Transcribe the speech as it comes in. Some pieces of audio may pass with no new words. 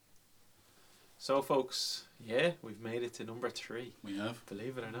So, folks, yeah, we've made it to number 3. We have.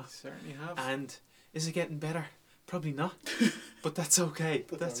 Believe it or We not. certainly have. And is it getting better? Probably not. But that's okay.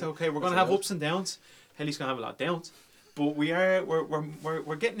 That's all right. okay. We're going to That's have all right. ups and downs. Helly's going to have a lot of downs. But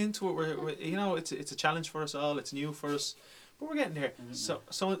we're getting into it. We're you know, it's a challenge for us all. It's new for us. But we're getting there.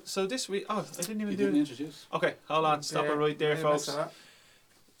 So this week, I didn't even You do didn't it. introduce. Okay, hold on. Stop it right there, Yeah, folks. mess that.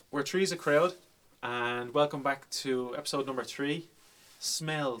 We're Three's a Crowd, and welcome back to episode number 3.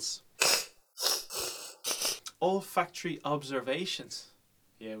 Smells. Olfactory observations.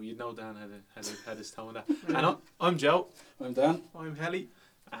 Yeah, well, you know Dan had his tone that. And I'm Joe. I'm Dan. I'm Helly.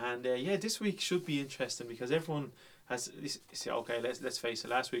 And yeah, this week should be interesting because everyone has. Okay, let's face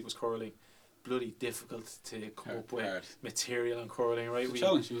it. Last week was curling, bloody difficult to come up with Hard. material on curling, right? It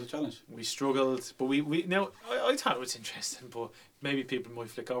was a challenge. We struggled, but we now I thought it was interesting, but maybe people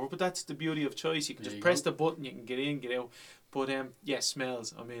might flick over. But that's the beauty of choice. You can There just you press go. the button, you can get in, get out. But yeah,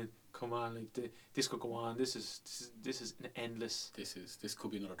 smells. I mean, come on, like this could go on. This is an endless. This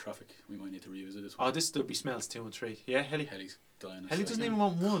could be another traffic. We might need to revisit this one. Oh, there'll be smells 2 and 3. Yeah, Helly. Helly's dying. Helly doesn't even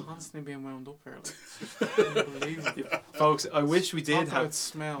want one. Constantly being wound up here. Like. Unbelievable. Folks, I wish we did Talk have. about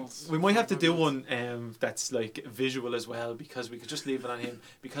smells. We might have to do one that's like visual as well, because we could just leave it on him,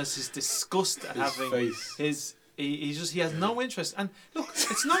 because his disgust at His having face. he has no interest. And look,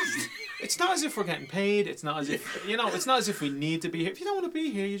 it's not as if we're getting paid. It's not as if it's not as if we need to be here. If you don't want to be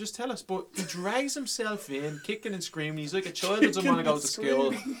here, you just tell us. But he drags himself in, kicking and screaming. He's like a child that doesn't want to go to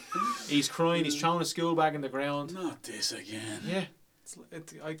school. He's crying. He's throwing a school bag in the ground. Not this again. Yeah.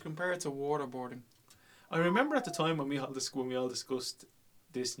 I compare it to waterboarding. I remember at the time when we all discussed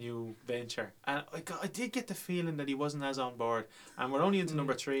this new venture, and I did get the feeling that he wasn't as on board. And we're only into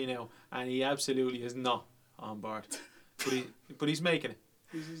number 3 now, and he absolutely is not on board. But he's making it.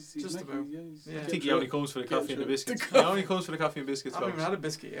 He's Just making- about. he's Yeah. I getting think he through only it. comes for the Getting coffee and the through it. biscuits. He only comes for the coffee and biscuits, I haven't folks. even had a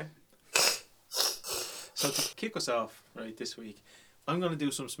biscuit yet. So to kick us off right this week, I'm going to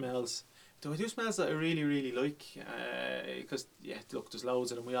do some smells. Do I do smells that I really, really like? Because, look, there's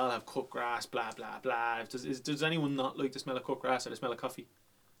loads of them. We all have cut grass, blah, blah, blah. Does anyone not like the smell of cut grass or the smell of coffee?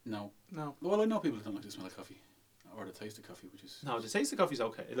 No. No. Well, I know people that don't like the smell of coffee. Or the taste of coffee, which is... No, the taste of coffee's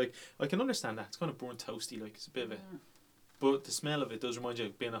okay. Like, I can understand that. It's kind of burnt toasty, like, it's a bit of a... But the smell of it does remind you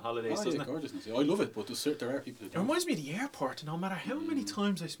of being on holidays, Oh, doesn't yeah, it? gorgeousn's. I love it, but there are people that It don't. reminds me of the airport. No matter how many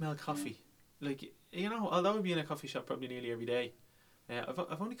times I smell coffee, like, although I'd be in a coffee shop probably nearly every day,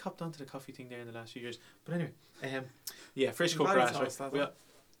 I've only copped onto the coffee thing there in the last few years. But anyway, fresh cut Barry grass. told us Right?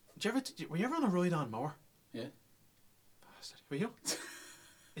 that, Were you ever on a ride-on mower? Yeah. Bastard. Were you?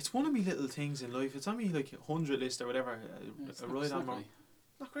 It's one of my little things in life. It's on me like 100 list or whatever. It's A not- ride-on it's not mower. great.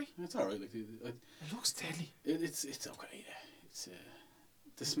 Not great. It's alright. Like, It looks deadly. it's okay, yeah. It's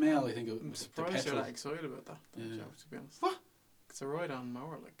the smell, I think, of I'm the surprised you're petrol. that excited about that, Yeah. Joe, to be honest. What? It's a ride-on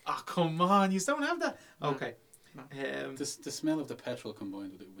mower, like. Oh, come on. You don't have that? No. Okay. No. The smell of the petrol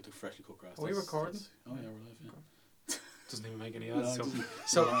combined with the freshly cut grass. Are we recording? Oh, yeah, we're live, yeah. Doesn't even make any No, odds. it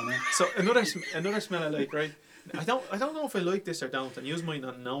So, doesn't. No. so another smell I like, right? I don't know if I like this or don't, and you might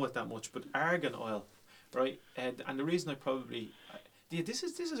not know it that much, but argan oil, right? And the reason I probably, this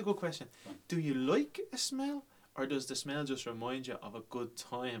is a good question. Do you like a smell, or does the smell just remind you of a good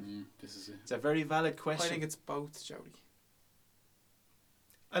time? This is it. It's a very valid I question. think it's both, Jody.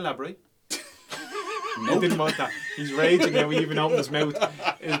 Elaborate. I didn't want that. He's raging now. He even opened his mouth.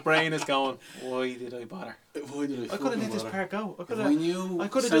 His brain is going, why did I bother? Why did I could have let this part go. I If could I have. knew I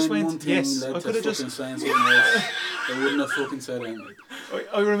could have just saying went, one thing yes, led I to could have just- fucking saying something else, I wouldn't have fucking said anything.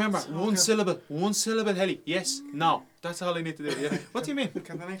 I remember So one good. syllable, Helly. Yes, no. That's all I need to do. Yeah. What do you mean?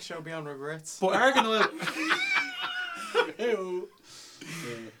 Can the next show be on regrets? But argan oil. Hey-o.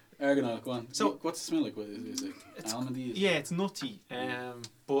 Argan oil, go on. So- What's the smell like? What is it? It's- Almondy? Yeah, it's nutty.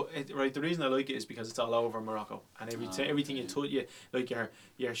 But the reason I like it is because it's all over Morocco, and everything you touch, like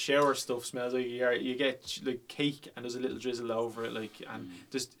your shower stuff smells like you get like cake, and there's a little drizzle over it, like, and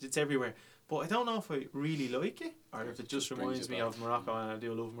it's everywhere. But I don't know if I really like it, or if it just brings reminds you me back. of Morocco, and I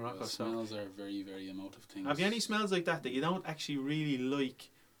do love Morocco. Well, So, smells are very, very emotive things. have you any smells like that you don't actually really like,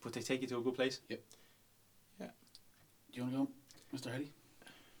 but they take you to a good place? Do you want to go, Mr. Hardy?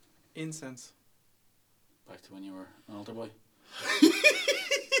 Incense. Back to when you were an altar boy.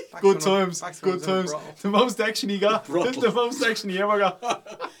 Back Good to when I- times, back to when I good was in a times. brothel. The most action he got. Brothel. The most action he ever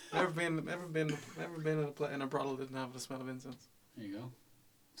got. Never been in a brothel that didn't have the smell of incense. There you go.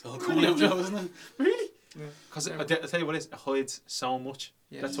 It's all coming out now, isn't it? Really? Yeah. Because I'll tell you what it is, it hides so much.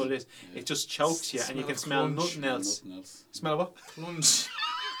 Yeah. That's what it is. Yeah. It just chokes you, and you Smell can of smell crunch. nothing else. Nothing else. Smell of what? Plunge.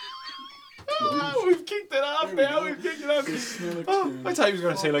 Oh, we've kicked it off There we now. go. We've kicked it off. The smell of Oh, crunch. I thought he was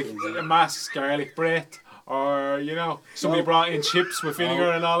going to say like masks, garlic breath, or somebody No. brought in chips with vinegar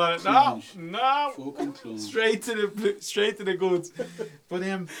No. and all that. Clunge. No. Fucking clunge. Straight to the goods. But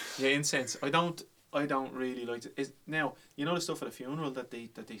yeah, incense. I don't really like it. Now the stuff at a funeral that they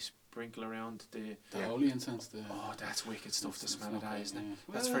sprinkle around the. The holy incense. Oh, that's wicked stuff to It's smell not of that, great, isn't it? yeah.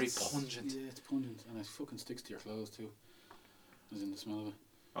 That's Well, very it's- pungent. Yeah, it's pungent, and it fucking sticks to your clothes too. As in the smell of it.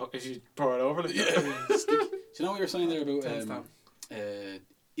 Oh, if you pour it over, like Yeah. Do you know what you were saying there Tense about? down.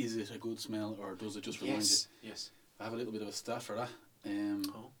 Is it a good smell or does it just remind yes. you? I have a little bit of a stat for that.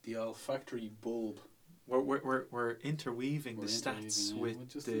 Oh. The olfactory bulb. We're interweaving We're the stats interweaving, yeah.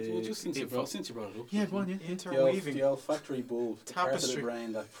 with Well, just since you info. brought it up. Yeah, go on, yeah. Interweaving. The olfactory bulb, the part of the Tapestry.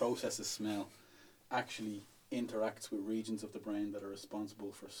 brain that processes smell, actually interacts with regions of the brain that are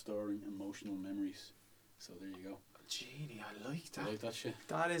responsible for storing emotional memories. So there you go. Genie, I like I that. like that shit.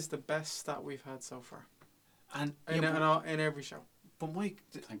 That is the best stat we've had so far. And In every show. but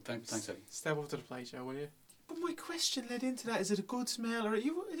Thanks, Eddie. Step up to the plate, Joe, will you? But my question led into that. Is it a good smell or it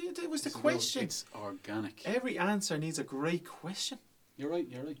was the It's question. It's organic. Every answer needs a great question. You're right.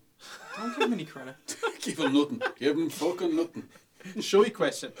 Don't give him any credit. Give him nothing. Give him fucking nothing. Showy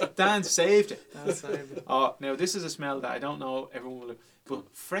question. Dan saved it. That's it. Oh, now this is a smell that I don't know everyone will,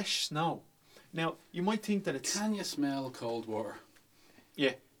 but fresh snow. Now you might think that it's Can you smell cold water?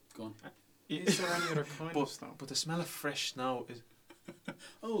 yeah. Go on. Is there any other kind of snow? But the smell of fresh snow is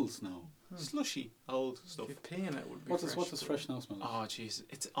Old snow. slushy old stuff. If you pee in it, would be What fresh. does fresh snow smell like? Oh jeez,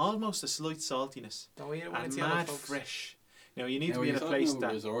 it's almost a slight saltiness Don't eat it when and it's yellow, mad folks. fresh. Now you need Now, to are be you in a talking place about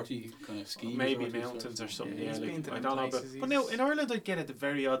that resorty kind of ski maybe resorty mountains or something. Yeah, Yeah, he's like, been to I them don't know, places, but now he's- in Ireland I get it the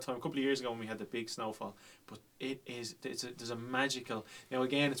very odd time. A couple of years ago when we had the big snowfall, but there's a magical. Now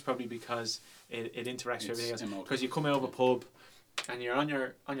again, it's probably because it interacts with everything else. emotive. Because you come out of a pub and you're on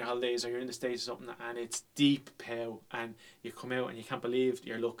your holidays or you're in the States or something and it's deep pow and you come out and you can't believe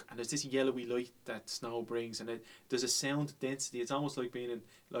your luck and there's this yellowy light that snow brings and there's a sound density. It's almost like being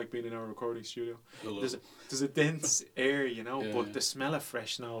in our recording studio. Hello. There's a dense air, Yeah, but yeah. the smell of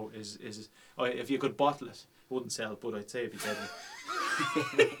fresh snow is if you could bottle it wouldn't sell, but I'd say it'd be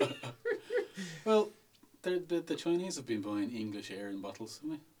deadly. Well, the Chinese have been buying English air in bottles,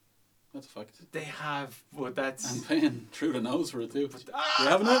 haven't they? That's a fact. They have, but that's And paying through the nose for it too. but, You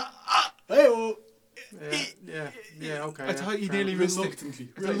having it? Hey, Yeah, okay. I thought you fair nearly enough. missed it. reluctantly.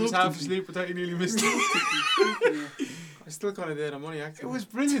 I thought you was half asleep. I thought you nearly missed it. I still kind of did. I'm only It acting. was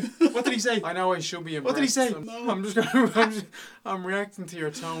brilliant. What did he say? I know I should be What did he impressed. say? I'm just gonna. I'm reacting to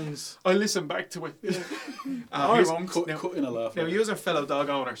your tones. I listened back to it. I here's- won't. Cut in a laugh. Now, you are fellow dog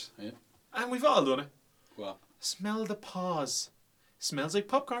owners, Yeah. and we've all done it. What? Smell the paws. Smells like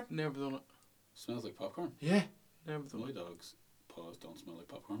popcorn. Never done it. Smells like popcorn. Yeah. Never done My it. dog's paws don't smell like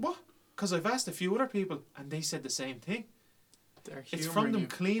popcorn. What? Because I've asked a few other people, and they said the same thing. They're It's humouring from them you.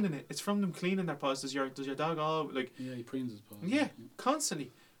 cleaning it. It's from them cleaning their paws. Does your dog all like Yeah, he preens his paws. yeah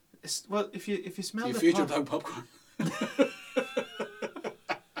constantly? Well, if you smell Do you the feed your paw, dog popcorn?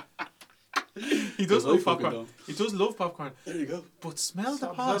 he does I love fucking popcorn. don't. He does love popcorn. There you go. But smell the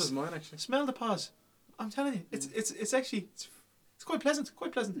That paws. is mine actually. Smell the paws. I'm telling you, it's actually it's quite pleasant.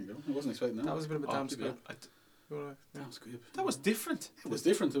 Quite pleasant. There you go. I wasn't expecting that. That was a bit of a Oh, damn to be squib. Damn squib. That was different. It was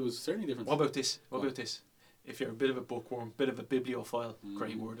different. It was certainly different. What about this? What Go on. about this? If you're a bit of a bookworm, bit of a bibliophile,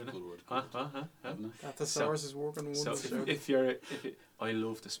 great word, isn't it? Good word. Huh? Huh? Huh? Huh? Haven't it? That thesaurus is working So wonders. I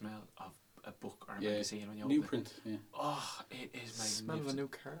love the smell of a book or a Yeah. magazine when you New open it. print. Yeah. Oh, it is Smell of a magnificent. new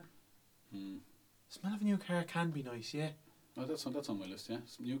car. Mm. Smell of a new car can be nice, yeah. Oh, that's on my list.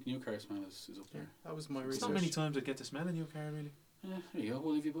 Yeah. New car smell is up Yeah, there. that was my It's research. not many times I get to smell a new car, really. Yeah. There you go.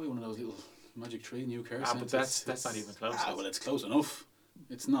 Well, if you buy one of those little Magic Tree new car But scents, that's not even close. well, it's close enough.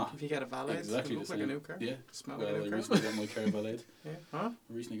 It's not. If you get a valet, Exactly it looks the like a same. new car. Yeah. Smell Well, like I a new car. recently got my car valeted. Yeah. Huh?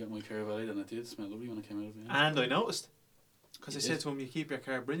 I recently got my car valeted, and it did smell lovely when I came out of it. And I noticed. Because I You said did? to him, you keep your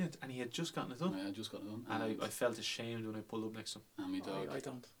car brilliant, and he had just gotten it done. I just got it done. And I felt ashamed when I pulled up next to him. And my dog I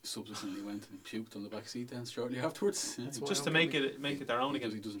don't. subsequently went and puked on the back seat then shortly afterwards. Yeah. That's why Just I to don't make it their own Because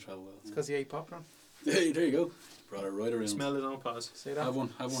again. he doesn't travel well. It's because he ate popcorn. Hey, there you go. Brought it right around. Smell his own paws. See that? Have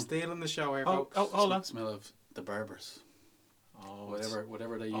one. Stealing the show here, Oh, folks. hold on. Smell of the barbers. Oh,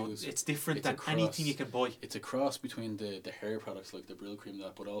 Whatever they use. it's different It's a than cross. anything you can buy. It's a cross between the hair products like the Brill Cream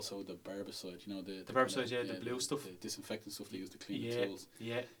that, but also the Barbicide. You know the Barbicide, kinda- yeah, the blue stuff. The disinfectant stuff they use to clean the Yeah, tools.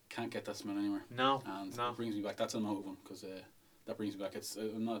 yeah. Can't get that smell anywhere. No, And no. it brings me back. That's a motive one because that brings me back. It's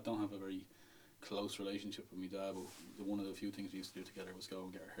don't have a very close relationship with my dad, but one of the few things we used to do together was go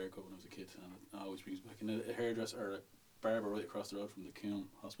and get our hair cut when I was a kid, and it always brings me back. And a hairdresser or a barber right across the road from the Coombe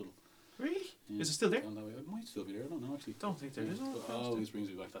Hospital. Really? Yeah. Is it still there? Down that way. It might still be there. I don't know actually. Don't think there is. But always brings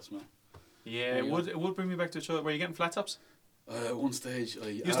me back that smell. Yeah, There it you would bring me back to a child. Were you getting flat tops? At one stage, I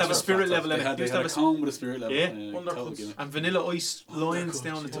used to have a spirit level in it. They had a comb with a spirit level. Yeah. Total gimmick. And vanilla ice lines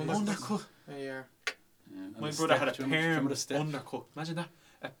down the Undercut. undercut. Yeah. Yeah, and My the brother step, had a do you remember perm the step? undercut. Imagine that.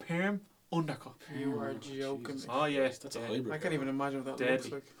 A perm undercut. You are Jesus. joking me. Oh yeah, That's a yeah. hybrid. I can't even imagine what that Deadly.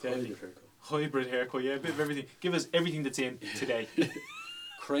 looks like. Deadly. Hybrid haircut. Hybrid haircut, yeah, a bit of everything. Give us everything that's in today.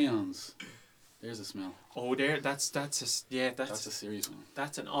 Crayons. There's a smell. Oh, that's That's a serious one.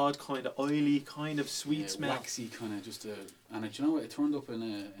 that's an odd kind of oily, kind of sweet smell. Waxy kind of just and do you know what? It turned up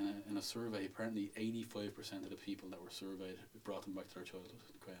in a survey. Apparently, 85% of the people that were surveyed brought them back to their childhood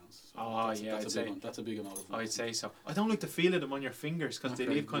crayons. So Oh, that's, yeah, that's I'd a say. big one. That's a big amount of. I'd say so. I don't like the feel of them on your fingers because Not they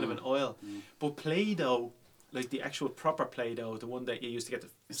very leave kind of good. an oil. Mm. But Play-Doh, like the actual proper Play-Doh, the one that you used to get the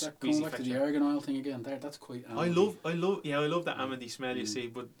Is that going squeezy back to the factor. argan oil thing again? That's quite. I love that almondy smell you Mm. see.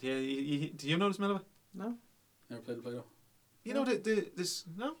 But yeah, do you know the smell of it? No, Never played the Play-Doh. You know this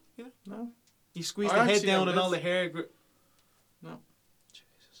no, you know. no. You squeeze I the head actually down know and all the this. hair. No.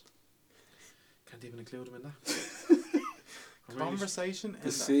 Jesus. Can't even include them in that. I'm really Conversation.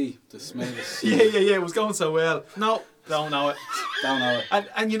 The sea, the smell of the sea. yeah. It was going so well. No, don't know it. Don't know it.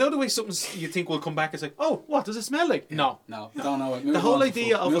 And you know the way something you think will come back. It's like, oh, what does it smell like? No. No, don't know it. The Move whole on to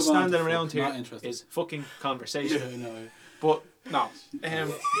idea fuck. of us Move on to standing fuck. around here Not interested. is fucking conversation. Yeah, no. But no.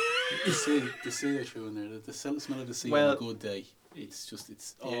 The sea I threw in there. The smell of the sea Well, on a good day. It's just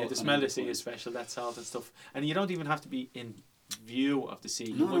Yeah, the smell of the sea is special. That salt and stuff, and you don't even have to be in view of the sea.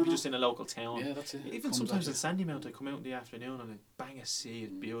 You No, might no, be no. just in a local town. Yeah, that's it. Even Comes sometimes in at you. Sandymount, I come out in the afternoon and I bang a sea.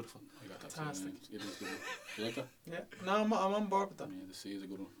 It's beautiful. I got that. Fantastic. Too, yeah. It is good. You like that? Yeah. No, I'm on board with that. Yeah, the sea is a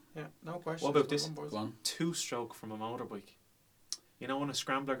good one. Yeah. No question. What about this? Go on. Two-stroke from a motorbike. You know when a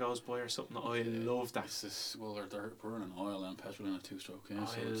scrambler goes by or something. I Yeah, love that. This is, well, they're burning oil and petrol in a two-stroke. Yeah,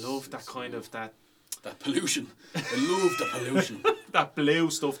 so I it's- love that it's, kind of that pollution. I love the pollution. that blue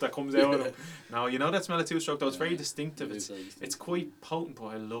stuff that comes out of them. No, you know that smell of two-stroke though. It's very Yeah, distinctive. it It's is very distinctive. it's quite potent, but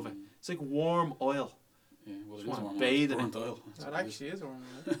I love it. Mm. It's like warm oil. Yeah, well, it Just is wanna warm bathe oil. in Burnt oil. That's That what it is. actually is warm.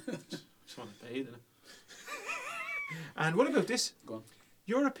 Just want to bathe in it. And what about this? Go on.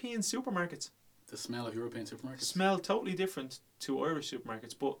 European supermarkets The smell of European supermarkets. smell totally different to Irish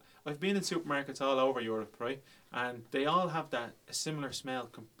supermarkets, but I've been in supermarkets all over Europe, right? And they all have a similar smell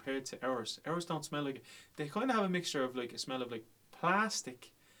compared to ours. Ours don't smell like. They kind of have a mixture of like a smell of like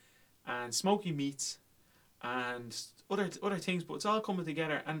plastic and smoky meats and other things, but it's all coming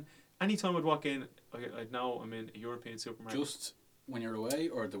together. And anytime I'd walk in, I'd know I'm in a European supermarket. Just when you're away,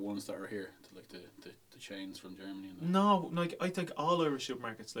 or the ones that are here, like the chains from Germany and that? No, like I think all Irish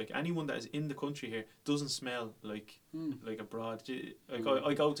supermarkets, like anyone that is in the country here, doesn't smell like Hmm. abroad.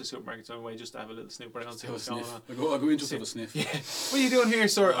 I go to supermarkets anyway just to have a little snoop around, see Have a what's going sniff. on. I go in just to have a sniff. Yeah. What are you doing here,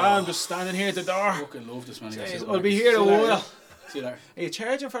 sir? Oh. I'm just standing here at the door. Fucking love this man. Jeez, I'll be here a while. See you later. Are you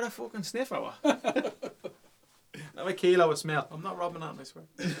charging for the fucking sniff or what? Not a kilo of smell. I'm not robbing that, I swear.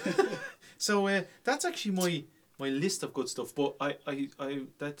 So that's actually my list of good stuff. But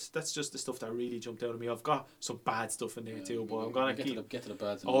that's just the stuff that really jumped out at me. I've got some bad stuff in there too, but I'm gonna keep. Get to the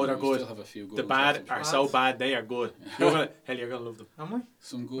bads. Oh, they're We good. Still have a few good The ones bad left, I'm are sure. so bad they are good. You're gonna love them. Am I?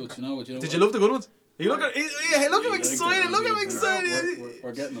 Some good. You know what? Did you love the good ones? You look at yeah, look at him Yeah, excited. Look at him we're- excited.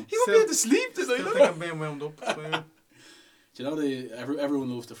 We're getting them. He won't be able to sleep tonight. Still Look think at I'm being wound up. So, Do you know everyone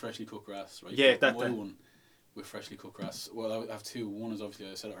loves the freshly cooked grass, right? Yeah, But that- my one with freshly cooked grass. Well, I have two. One is obviously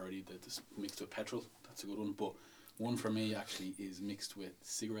I said it already. That's mixed with petrol. That's a good one. But one for me actually is mixed with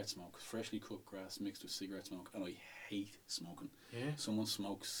cigarette smoke. Freshly cooked grass mixed with cigarette smoke, and I hate smoking. Yeah. Someone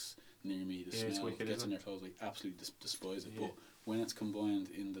smokes near me, the Yeah, it's smell wicked, gets isn't in their clothes. I absolutely despise it. Yeah. But when it's combined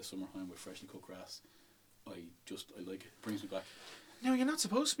in the summertime with freshly cooked grass, I like it. Brings me back. No, you're not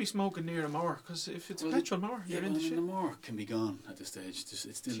supposed to be smoking near a mower because if it's Well, a petrol mower, you're in the shit. the more can be gone at this stage. Just,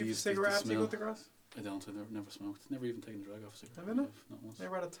 it still do you have a leaves cigarette the after you smell. got the grass? I don't. I've never smoked. Never even taken the drag off a cigarette. Have you not? Not once.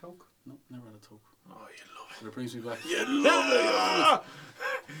 Never had a toke. No, never had a toke. Oh, you love But it brings me back. it. You love it.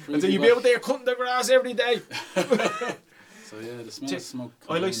 Brings And then me you be back. out there cutting the grass every day. So yeah, the smell See, of smoke. I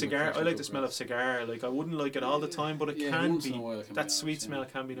combined like with cigar. I freshly like the cooked smell of grass. cigar. Like I wouldn't like it all the time, but it Yeah, can once in be. a while it can That be sweet nice, smell yeah.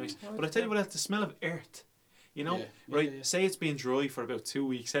 can be nice. Yeah. But I tell you what else, the smell of earth. You know, Yeah, yeah, right? yeah, yeah. Say it's been dry for about 2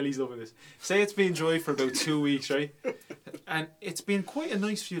 weeks. Ellie's loving this. Say it's been dry for about 2 weeks, right? And it's been quite a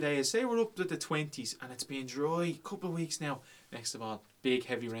nice few days. Say we're up to the 20s and it's been dry a couple of weeks now. Next of all, big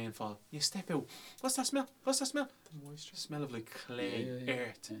heavy rainfall. You step out. What's that smell? What's that smell? The moisture. Smell of like clay, Yeah.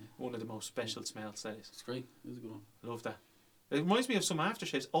 earth. Yeah. One of the most special smells that is. It's great. It's a good one. Love that. It reminds me of some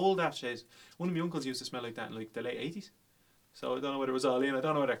aftershaves, old aftershaves. One of my uncles used to smell like that in like the late 80s. So I don't know whether it was all in. I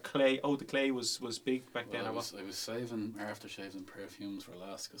don't know whether clay. Oh, the clay was big back then. Well, Or what? I was saving aftershaves and perfumes for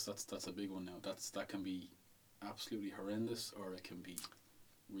last because that's a big one now. That can be absolutely horrendous or it can be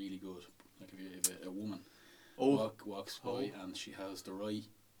really good. Like if you have a woman walks by and she has the right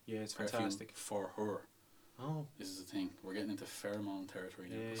Yeah, it's perfume fantastic. for her. Oh, This is the thing. We're getting into pheromone territory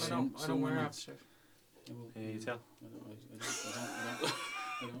now. Yeah, I don't wear women- aftershave. Yeah, well, yeah, you tell. I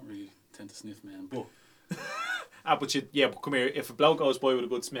don't really tend to sniff men, but But come here. If a bloke goes by with a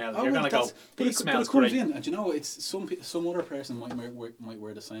good smell, you're gonna go. But He it smells comes great. in, and you know, it's some other person might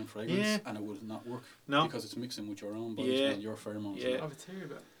wear the same fragrance, Yeah. and it would not work No, because it's mixing with your own body Yeah. smell, your pheromones. Yeah. I have a theory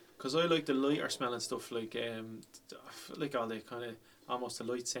about it. because I like the lighter smelling stuff, like all the kind of almost a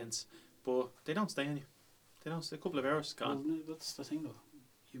light scents, but they don't stay on you. They don't stay. A couple of hours Well, gone. no, that's the thing though.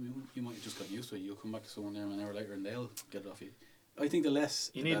 You might have just got used to it. You'll come back to someone there an hour later, and they'll get it off you. I think the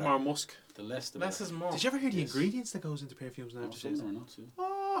less You the need better. more musk. The less the Less better. is more. Did you ever hear the Yes. ingredients that goes into perfumes now? Oh, some of them are not so.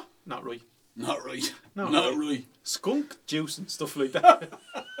 Oh, not right. Not right. Not Not right. right. Skunk juice and stuff like that,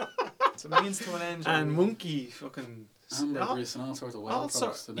 It's a means to an end. and monkey fucking. Ambergris and all sorts of all whale sort-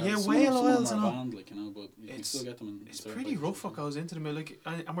 products. And yeah, some whale of them oils are and all. banned, like, you know, but you can It's- still get them. In It's certain pretty places. rough what goes into them. Like,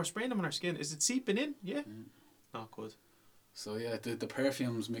 and we're spraying them on our skin. Is it seeping in? Yeah. Yeah. Not good. So yeah, the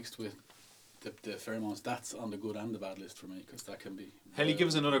perfumes mixed with the pheromones, that's on the good and the bad list for me, because that can be. Helly, give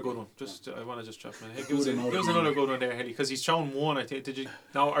us another good one. Just I want to just drop my. Hey, Good give us enough. another good one there, Helly, because he's shown one. I think. Did you?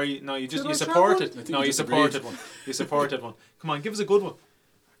 No, are you? No, you just Did you I try supported. one? I think No, you you just supported agreed. one. You supported one. Come on, give us a good one.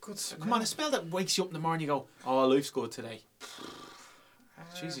 Good smell. Come on, a smell that wakes you up in the morning. You go, oh, life's good today.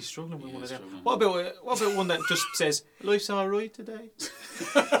 Jeez, he's struggling with Yeah, one of them. struggling. What about one that just says life's all right today?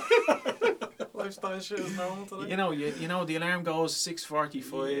 Lifestyle shit is normal today. You know the alarm goes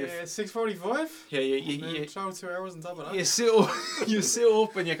 6:45. Yeah, 6:45. Yeah, you Throw 2 hours on top of that. you sit up, you sit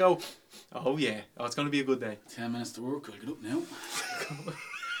up and you go, oh yeah, oh it's gonna be a good day. 10 minutes to work. I'll get up now.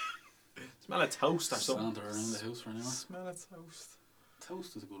 Smell of toast or something. Saunter around the house for an hour. Smell of toast.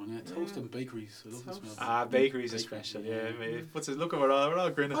 Toast is a good one. Yeah, toast Yeah. and bakeries. I love the Toast. smell. Ah, bakeries are special. Yeah, mate. What's it? Look, we're all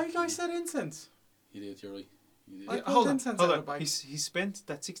grinning. I said incense. You did. You're right. You did. I- Yeah, pulled hold on, incense hold out on. of the bag. He spent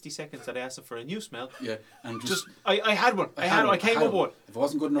that 60 seconds that I asked him for a new smell. Yeah, and Just I had one. I one, came had up with one. If it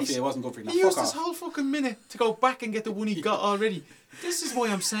wasn't good enough for He's- you, it wasn't good for you. Now, He fuck used this off. whole fucking minute to go back and get the one he got already. This is why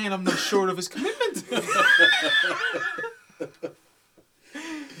I'm saying I'm not sure of his commitment.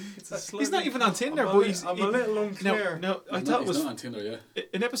 It's a He's slightly- not even on Tinder, I'm but a he's. I'm a little unclear. No, I He's thought not, it was he's not on Tinder, yeah.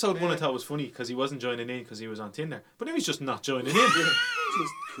 in episode 1. I Yeah. thought it was funny because he wasn't joining in because he was on Tinder, but now he's just not joining in.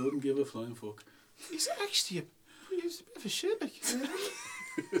 Just couldn't give a flying fuck. He's actually he's a bit of a shit. Like.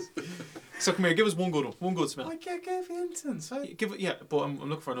 So come here, give us one good one, one good smell. I gave you incense. I, Give it, yeah, but I'm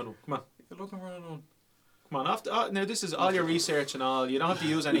looking for another one. Come on. you're looking for another one. Come on, after now this is all your research and all. You don't have to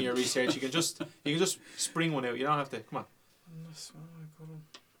use any of your research. You can just spring one out. You don't have to. Come on, Mm, smell like a good one.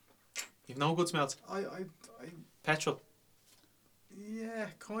 you've no good smells. I, Petrol, yeah,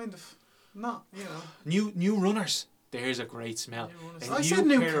 kind of. Not, you know. new runners. There's a great smell. new runners. A I new said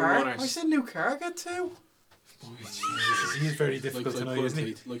new pair of car. runners. I said new car. I got 2. He's very Like difficult tonight, pulling isn't he?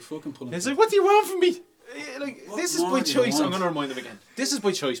 teeth. Like fucking pulling It's teeth. like, what do you want from me? Like What this is more by do you choice. I'm want? gonna remind him again. This is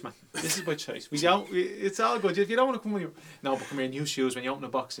by choice, man. This is by choice. It's all good. If you don't want to come with you, no. But come here, new shoes. When you open a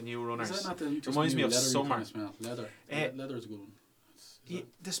box of new runners, Is that not the just reminds me new of leathery summer. kind of smell? Leather. Leather is a good one.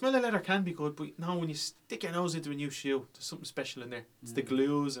 The smell of leather can be good, but no, when you stick your nose into a new shoe, there's something special in there. It's the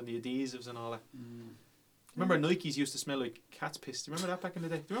glues and the adhesives and all that. Remember Nikes used to smell like cat's piss. Do you remember that back in the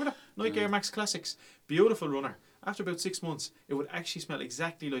day? Do you remember that? Nike Yeah. Air Max Classics. Beautiful runner. After about 6 months, it would actually smell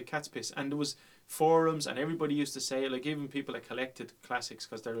exactly like cat's piss. And there was forums and everybody used to say it, like even people that collected classics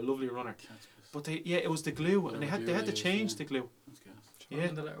because they're a lovely runner. Cat's piss. But it was the glue, and they had to Whatever change glue the glue That's gas. Yeah.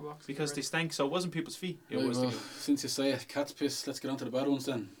 In the letterbox. because they stank. So it wasn't people's feet. It Right, was well, the glue. since you say it, cat's piss, let's get on to the bad ones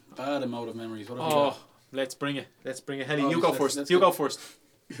then. Bad amount of memories. What have you Oh, got? let's bring it. Let's bring it. Helly, Oh, you go let's- first. let's You go. go first.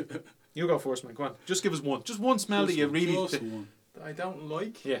 You go first, man. Go on. Just give us one. Just one smell that you really. Just one. I don't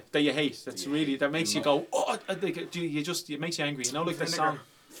like. Yeah, that you hate. That's Yeah, really that makes you like- go. Oh, like, it makes you angry. You know, like the Vinegar. song.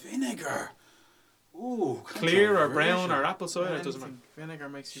 Vinegar. Ooh, Clear or brown controversial. or apple cider, it doesn't matter. Anything. Vinegar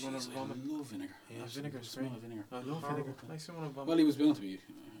makes you want Jeez, to vomit. I love vinegar. Yeah, Absolutely vinegar's the smell great. of vinegar. I love Horrible. vinegar. Makes you want to vomit. Well, he was bound to be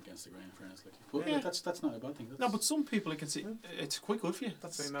against the grain, in fairness. Like, but Yeah. that's not a bad thing. That's No, but some people I can see it's quite good for you.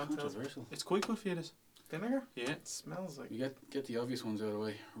 That's it's what now tells me. controversial. It's quite good for you. This. Vinegar? Yeah. It smells like. You get the obvious ones out of the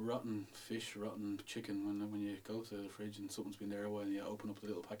way. Rotten fish, rotten chicken. When you go to the fridge and something's been there a while, and you open up the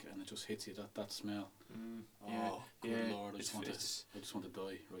little packet and it just hits you. That smell. Yeah. Oh, good Yeah. lord! I just want to die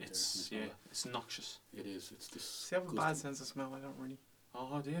right there. It's when I yeah. smell It's noxious. that. It is. It's this. See, I have a bad sense of smell. I don't really.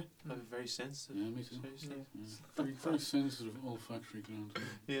 Oh dear. I'm very sensitive. Yeah, me too. Very sensitive. Yeah. Very sensitive olfactory gland.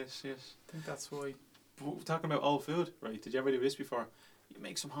 Yes, yes. I think that's why. But we're talking about old food, right? Did you ever do this before? You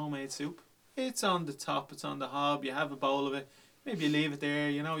make some homemade soup. It's on the top, it's on the hob, you have a bowl of it. Maybe you leave it there,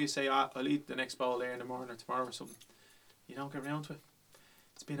 you know, you say, I'll eat the next bowl there in the morning or tomorrow or something. You don't get around to it.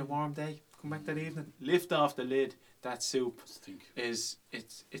 It's been a warm day. Come back that evening. Lift off the lid. That soup Stink. it's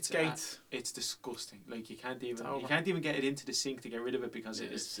Skates. it's disgusting. Like you can't It's even over. get it into the sink to get rid of it because Yeah,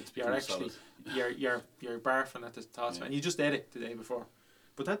 it is. it's You're become actually solid. you're barfing at the thoughts, Yeah. man. You just ate it the day before.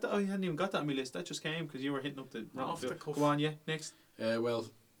 But that I hadn't even got that on my list. That just came because you were hitting up the. Off the cuff. Go on, yeah. Next. Well,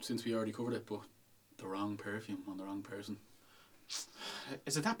 since we already covered it, but the wrong perfume on the wrong person.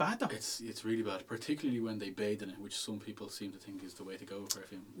 Is it that bad though? It's really bad, particularly when they bathe in it, which some people seem to think is the way to go with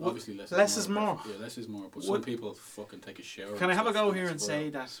perfume. Well, Obviously, less is more. Yeah, less is more. But What- some people fucking take a shower. Can I have a go here and say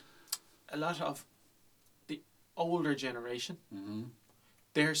that a lot of the older generation, Mm-hmm.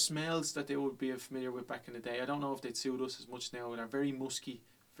 their smells that they would be familiar with back in the day, I don't know if they'd suit us as much now. They're very musky,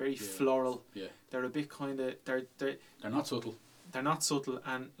 very Yeah. floral. Yeah, They're a bit kind of they're not subtle. they're not subtle,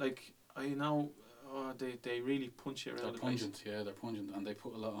 and like I know they really punch you around They're the place. pungent. Yeah, they're pungent, and they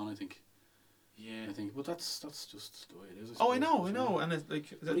put a lot on. I think. Yeah. I think, but that's just the way it is. Oh, I suppose, know, and it's like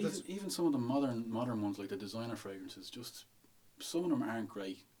But that's, even some of the modern ones, like the designer fragrances, just some of them aren't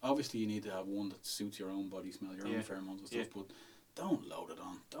great. Obviously, you need to have one that suits your own body smell, your Yeah. own pheromones and stuff. Yeah. But don't load it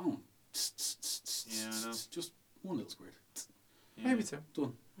on. Don't. Yeah, I know. Just one little squirt. yeah. Maybe 2.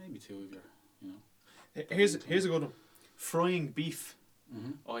 Done. Maybe two of your. You know. Here's a good one. Frying beef.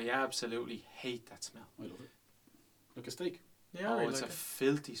 Mm-hmm. I absolutely hate that smell. I love it. Like a steak. Yeah, I Oh, really it's like a it.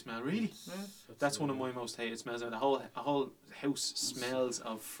 filthy smell. Really. Yeah. That's one of my most hated smells. Now the whole house smells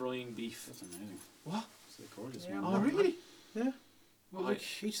of frying beef. That's amazing. What? It's a gorgeous Yeah, smell. Oh really? Yeah. Well, I-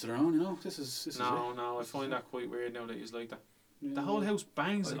 like, each to their own, you know. This is No, I This is find it. that quite weird now that he's like that. Yeah. The whole house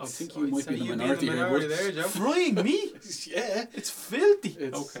bangs. I of think you might be in the you'd minority here, but there, Joe. frying meat. yeah. It's filthy.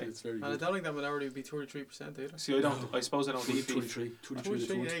 It's, Okay. it's very And I good. don't think that minority would be 33% either. See, I suppose I don't eat beef. 23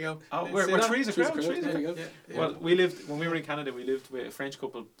 There you go. Oh, See we're that? trees are Trees crowd. are Trees crowd, are there you crowd. go. Yeah. Well, we lived when we were in Canada. We lived with a French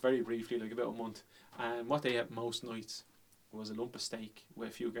couple very briefly, like about a month. And what they ate most nights was a lump of steak with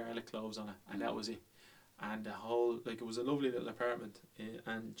a few garlic cloves on it, and that was it. And the whole it was a lovely little apartment,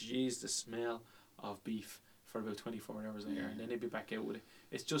 and geez, the smell of beef for about 24 hours later, and then they'd be back out with it.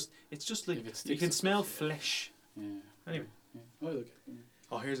 It's just like If it you sticks can to smell stuff, yeah. flesh. Yeah. Anyway. Yeah. Oh, I like it. Yeah.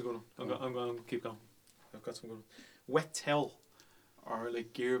 Oh, here's a good one. I'm going to keep going. I've got some good ones. Wet towel, or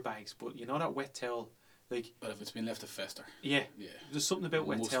like gear bags, but you know that wet towel, like But if it's been left to fester, yeah. yeah. There's something about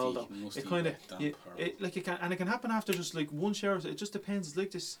wet towel though. Musty, It kind of, damp, horrible. it like it can, and it can happen after just like one shower. It just depends. It's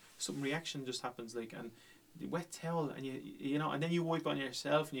like this, some reaction just happens, like, and the wet towel, and you know, and then you wipe on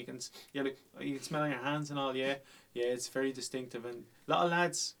yourself, and you can you can smell on your hands and all. Yeah, it's very distinctive, and a lot of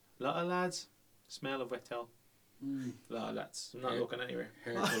lads smell of wet towel. A lot of lads. I'm not Yeah. looking anywhere.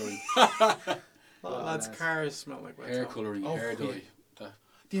 Hair colouring, Lads' cars smell like wet hair towel. colouring, Oh, hair yeah. dye, that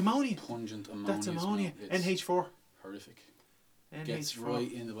The ammonia. pungent ammonia. That's ammonia. Smell. It's NH4. horrific. NH4. Gets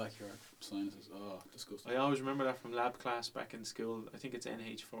right in the backyard. Sinuses. Oh, disgusting. I always remember that from lab class back in school. I think it's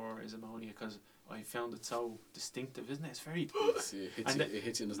NH4 is ammonia because I found it so distinctive, isn't it? It's very. It hits And you. the- It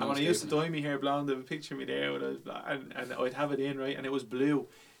hits you. And there's And no when I used to escaping dye me hair blonde, they would picture me there when I was and I'd have it in right, and it was blue.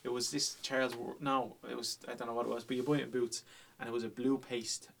 It was this it was I don't know what it was, but you buy it in Boots, and it was a blue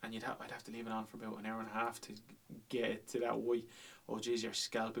paste, and I'd have to leave it on for about an hour and a half to get it to that white. Oh geez, your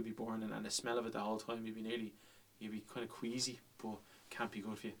scalp would be burning, and the smell of it the whole time you'd be kind of queasy, but can't be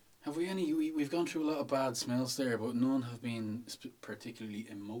good for you. Have we any? We've gone through a lot of bad smells there, but none have been particularly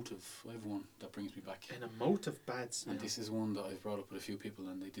emotive. I have one that brings me back. An emotive bad smell. And this is one that I've brought up with a few people,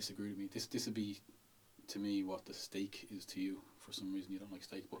 and they disagree with me. This would be, to me, what the steak is to you. For some reason, you don't like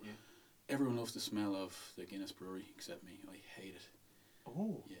steak, but Yeah. everyone loves the smell of the Guinness Brewery except me. I hate it.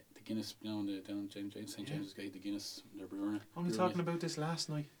 Oh, Yeah, the Guinness down St Yeah. James's Gate, the Guinness, they're brewing. only talking about this last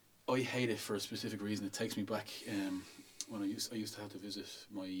night. I hate it for a specific reason. It takes me back when I used to have to visit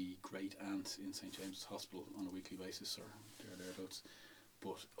my great aunt in St James's Hospital on a weekly basis or thereabouts.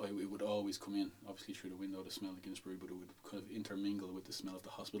 But it would always come in, obviously through the window, the smell of the Guinness Brewery, but it would kind of intermingle with the smell of the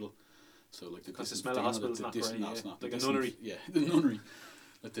hospital. So like the 'Cause the disin- smell of you know, hospital's the not dis- great, no, yeah. it's not. The Like a disin- nunnery. Yeah, the nunnery.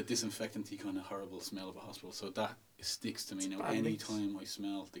 Like the disinfectant-y kind of horrible smell of a hospital. So that sticks to me now. bad Any mix. time I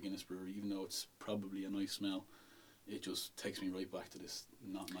smell the Guinness Brewery, even though it's probably a nice smell, it just takes me right back to this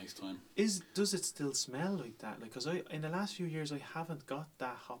not nice time. Does it still smell like that? Like, because in the last few years I haven't got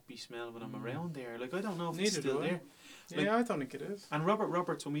that hoppy smell when I'm around there. Like, I don't know if it's Neither still do I. there. Yeah, Like- I don't think it is. And Robert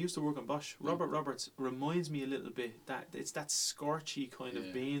Roberts, when we used to work on Bosch, Yeah. Robert Roberts reminds me a little bit that it's that scorchy kind Yeah.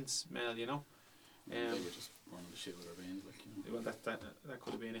 of bean smell, you know. They were just running the shit with their veins, like, you know. Well, that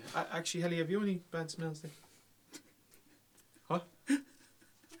could have been it. Actually, Helly, have you any bad smells there? What?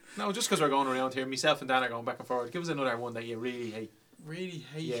 No, just because we're going around here, myself and Dan are going back and forward. Give us another one that you really hate. Really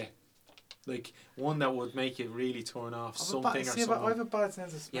hate. Yeah. Like one that would make you really turn off I have a something or something. I have a bad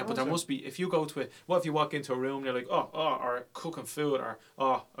sense of smell. Yeah, but there must be. If you go to a, what if you walk into a room, you're like, or cooking food, or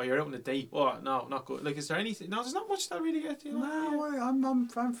you're out on a date. Oh, no, not good. Like, is there anything? No, there's not much that really get you.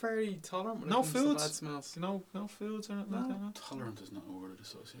 I'm very tolerant when No it comes foods? to bad smells. No foods or anything like that. No. Tolerant is not a word I'd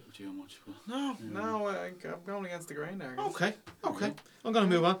associate with you much, but No. No, I'm going against the grain there. Okay. Yeah. I'm gonna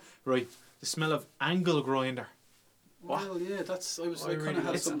move on. Right. The smell of angle grinder. What? Well, yeah, that's I was I I kind really- of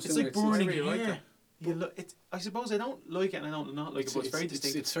had It's something like similar. burning I really like hair. it. I suppose I don't like it and I don't not like it, but it's very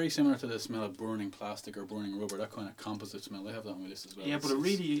distinct. It's very similar to the smell of burning plastic or burning rubber. That kind of composite smell. I have that on my list as well. Yeah, but it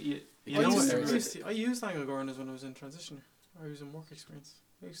really you I know used it. to- I used angle grinders when I was in transition. I was in work experience.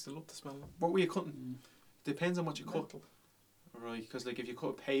 I used to love the smell of them. What were you cutting? Mm, Depends on what you cut. Metal. Right, because like if you cut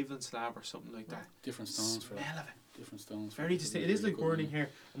a paving slab or something like that, different stones for smell that. of it. Different stones. for Very that. distinct. It is like Very good, burning yeah. hair.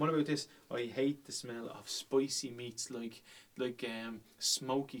 And what about this? I hate the smell of spicy meats, like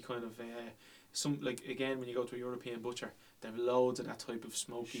smoky kind of. Some like again when you go to a European butcher, they have loads of that type of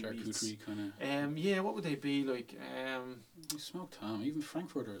smoky meats. Charcuterie kind of. Yeah, what would they be like? Smoked ham. Even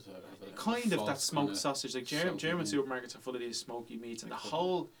Frankfurters have a Kind of that false smoked kinda sausage. Like salty, German yeah. supermarkets are full of these smoky meats, and the Like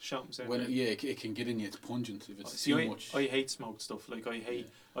whole shopping centre. When it can get in you, it's pungent if it's See, too much. I hate smoked stuff. Like I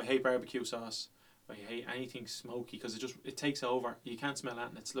hate barbecue sauce. I hate anything smoky because it takes over. You can't smell that,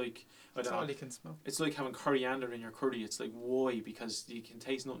 and it's like I That's don't know. all you can smell. It's like having coriander in your curry. It's like why? Because you can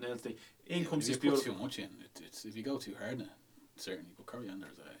taste nothing else. The in Yeah, comes if this you put beautiful too much in, it's if you go too hard in it, certainly. But coriander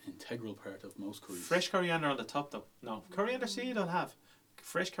is an integral part of most curries. fresh coriander on the top though. No coriander seed I'll have.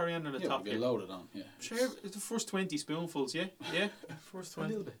 Fresh coriander on the yeah, top. you Yeah. load it on. Yeah, Sure, it's the first 20 spoonfuls. Yeah, yeah. First a one.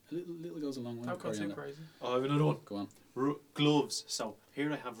 little bit. A little goes a long way. That with got too coriander. crazy. Oh, I have another one. Go on. Gloves. So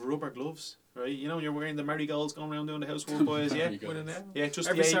here I have rubber gloves. Right, you know you're wearing the marigolds going around doing the housework, boys. There Yeah, you go. With an L. yeah. Just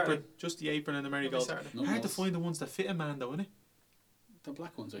Every the apron, Saturday. just the apron and the Every marigolds. Saturday. Nothing Hard to else. find the ones that fit a man, though, isn't it? The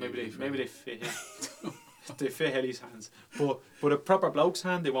black ones are Maybe usually they for- fit him. They fit Helly's hands, but a proper bloke's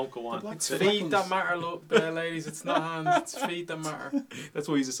hand they won't go on. black It's The Feet black that ones. matter, ladies. It's not hands, it's feet that matter. That's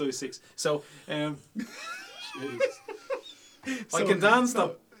why he's a size 6. So Jesus. I can dance no,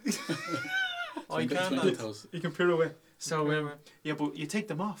 them. I can Twinkle dance. toes. You can pirouette. So Anyway, yeah, but you take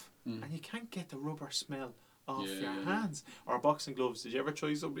them off Mm. and you can't get the rubber smell off Yeah, your yeah, yeah. hands. Or boxing gloves. Did you ever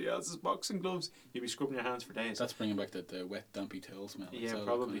try somebody else's boxing gloves? You'd be scrubbing your hands for days. That's bringing back the wet, dampy towel smell. Yeah, It's all that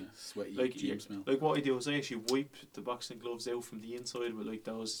probably. kinda sweaty like gym you- smell. like what I do is I actually wipe the boxing gloves out from the inside with like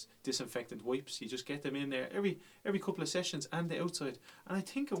those disinfectant wipes. You just get them in there every couple of sessions and the outside, and I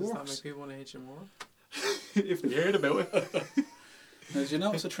think it does that works make people want to hate you more? if they heard about it. Now, did you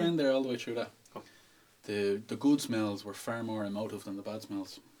notice a trend there all the way through that? Oh. The good smells were far more emotive than the bad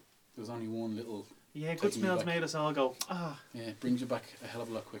smells. There was only one little. Yeah, good Taking you smells back. made us all go Yeah, it brings you back a hell of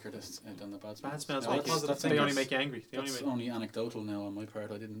a lot quicker than the bad smells. bad smells Now, make that's- you. that's They only- only make you angry. They only That's make. only anecdotal now on my part.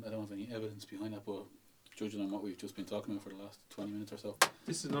 I don't have any evidence behind that, but judging on what we've just been talking about for the last 20 minutes or so.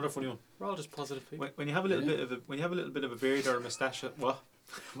 This is another funny one. We're all just positive people. When you have a little Yeah. bit of a beard or a moustache, what?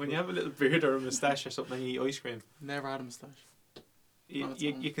 When you have a little beard or a moustache or something and you eat ice cream, Never had a moustache. you, Oh, it's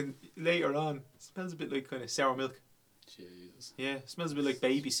you, on. you can later on it smells a bit like kind of sour milk. Jesus. Yeah, it smells a bit like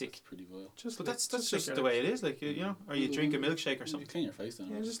baby sick. It's pretty vile. Just But lick- that's lick just your the way it lips. is, like you know, or you drink a milkshake or You something. clean your face then.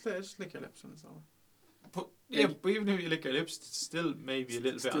 Yeah, just lick your lips when it's over. But yeah, but even if you lick your lips, it's still maybe a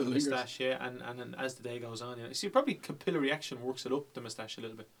little bit Still on the lingers. moustache, yeah. And then as the day goes on, you know, see, probably capillary action works it up the moustache a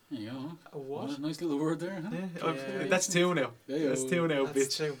little bit. There you go. Huh? A What what? a nice little word there, huh? Yeah, Yeah. that's two now. Yeah, That's two now, That's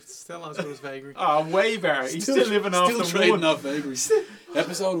bitch. true. It's still not as good as Vagary. Oh, way better. He's still living off Still the trading one. off vagaries.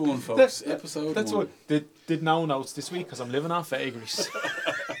 Episode 1, folks. Episode That's 1. what did no notes this week because I'm living off vagaries.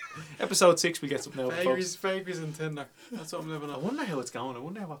 Episode 6 we get something out. Folks. Vagaries and Tinder. That's what I'm living I on. wonder how it's going. I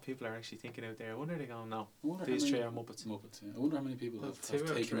wonder what people are actually thinking out there. I wonder they're going now. I wonder These how three many- are Muppets. Muppets, yeah. I wonder how many people Well, have two out of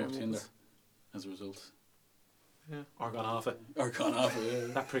taken three up are Tinder Muppets. as a result. Yeah. Or gone off it. Or gone off it,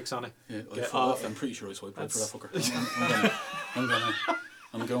 yeah. That prick's on it. Yeah, I Get fall off. off. I'm pretty sure I swiped right for that That's- fucker.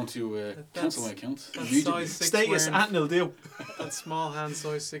 I'm going to cancel my account That's immediately. size 6 Status wearing Ant'll do. that small hand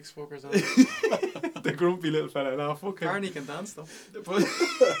size 6 fuckers on. The grumpy little fella. No, fuck him. Barney can dance though.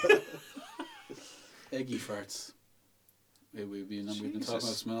 Eggy farts. Yeah, we've been talking about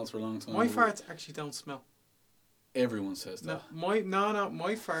Jesus. smells for a long time. My but farts actually don't smell. Everyone says No, that. my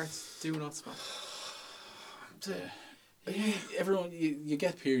farts do not smell. Yeah. Everyone, you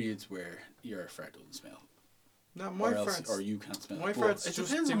get periods where your fart doesn't smell. No, my or else, farts. or you can't smell. My But farts It just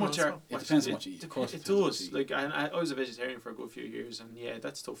depends do on not what you're. smell. It depends on what you eat. Of course It it depends on what does. you eat. Like, I was a vegetarian for a good few years, and yeah,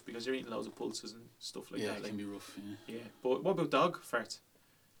 that's tough because you're eating loads of pulses and stuff like yeah, that. it Like, can be rough. Yeah. yeah, but what about dog farts?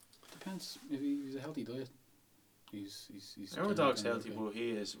 Depends. If he's a healthy diet, he's Our dog's healthy, but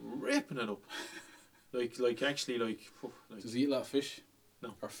he is ripping it up. like actually, like Does he eat a lot of fish?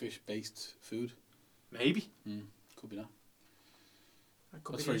 No. Or fish-based food. Maybe. Could be that. That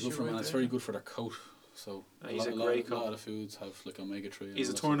could That's be the very good issue for them, right and it's there. very good for their coat. So He's a lot great of, lot coat. of foods have like omega-3. and He's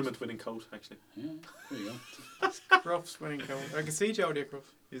a all that sort of tournament stuff. winning coat, actually. Yeah, there you go. Crufts winning coat. I can see Jody at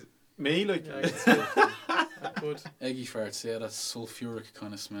Crufts. Me, like. Yeah, I can see it. I could. Eggy farts, yeah, that sulfuric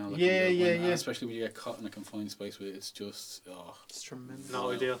kind of smell. that Yeah, comes out yeah, when- yeah. Especially when you get caught in a confined space with it, it's just, It's tremendous.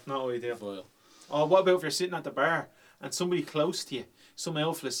 No ideal. No ideal. vile. Oh, what about if you're sitting at the bar and somebody close to you, some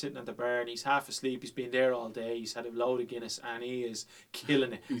elf fella's sitting at the bar and he's half asleep, he's been there all day, he's had a load of Guinness and he is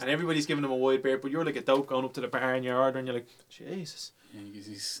killing it. And everybody's giving him a wide berth, but you're like a dope going up to the bar and you're ordering, you're like, Jesus. Yeah,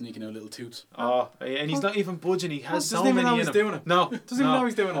 he's sneaking out little toots. Oh, and he's not even budging, he has Doesn't so even many know in he's him. doing it. No. Doesn't even know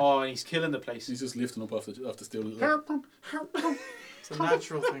he's doing it. Oh, and he's killing the place. He's just lifting up off the stool. It's a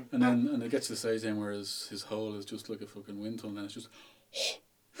natural thing. And it gets to the stage then where his hole is just like a fucking wind tunnel, and it's just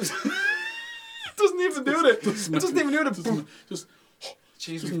Doesn't even do it. Doesn't even do it. just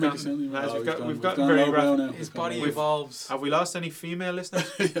Jeez, doesn't we've make a gotten, sound. lads, Oh, we've gone gotten very low rapid. now. His He's gone body low. evolves. Have we lost any female listeners?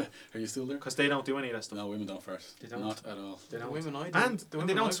 Yeah. Are you still there? Because they don't do any of that stuff. No, women don't fart. They don't. Not at all. They The don't. women I do. And The they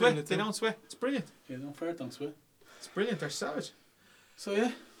women don't I've sweat. been They to. don't sweat. It's brilliant. Yeah, don't fart, don't sweat. It's brilliant. They're savage. So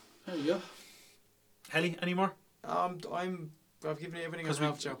yeah, there you go. Helly, any more? I've given it everything I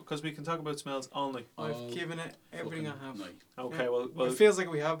have, Joe. Because we can talk about smells all night. I've All given it everything I Fucking have. night. Okay, Yeah. well, It feels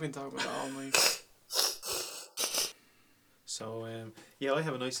like we have been talking about that all night. so yeah, I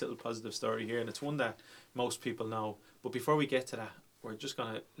have a nice little positive story here, and it's one that most people know. But before we get to that, we're just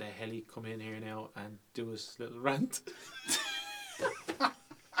gonna let Helly come in here now and do his little rant.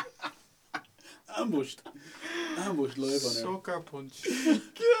 Ambushed live on air. Sucker punch. Yeah,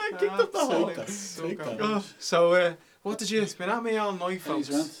 I kicked up the hole. Absolute sucker that. punch. So what did you? It's been at me all night, Henry's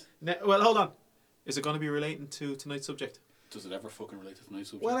folks. rant. Well, hold on. Is it going to be relating to tonight's subject? Does it ever fucking relate to tonight's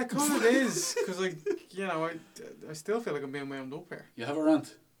subject? Well, it kind of is, because I still feel like I'm being wound up here. You have a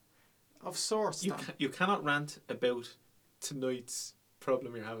rant. Of sorts, Dan. You cannot rant about tonight's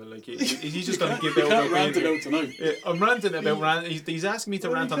problem you're having. Like he's just going to give You out. can't about rant being here. about tonight. Yeah, I'm ranting about rant. He's asking me to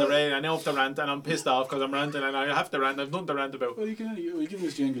Well, rant you on the can't- radio. I know I have to rant, and I'm pissed off because I'm ranting, and I have to rant. I've nothing to rant about. Well, you give him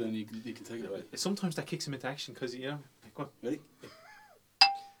this jingle and you can take it away. Sometimes that kicks him into action because you know. Go on. Ready?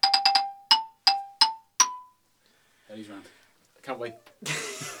 Henry's rant. I can't wait.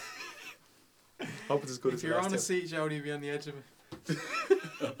 Hope it's as good If as the you're last on a two. seat, Jody, you'll be on the edge of it.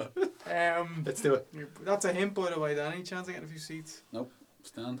 Let's do it. That's a hint, by the way, Dan. Any chance of getting a few seats?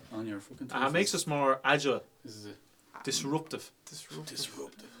 Stand on your fucking toes. It makes us more agile, This is it. disruptive. Disruptive.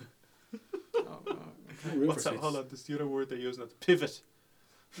 Disruptive. Oh, okay. What's that? Hold on, this is the other word they're using. It. Pivot.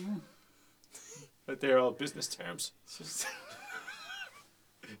 But they're all business terms. It's just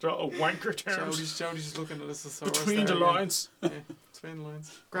They're all wanker terms. Jody's just looking at us. Thesaurus Between the there again. lines. Yeah, between the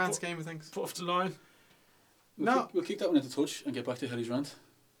lines. Grand scheme of things. Puff the line. We'll kick that one into touch and get back to Henry's rant.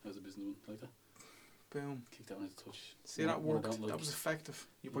 That was a business one like that. Boom. Kick that one into touch. See, One that I worked. don't like. That was effective.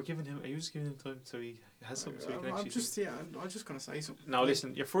 You were giving him. Are you just giving him time so he has something so he can I'm actually? just going to say something. Now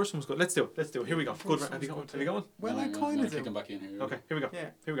listen, your first one's good. Let's do it. Here we go. Good. First Have you one's got good, one? Well, No, I I'm kind gonna of kick him do. back in here. Okay, here we go. Yeah.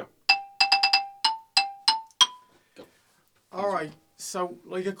 Here we go. All right. So,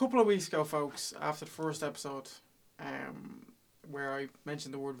 like a couple of weeks ago, folks, after the first episode, where I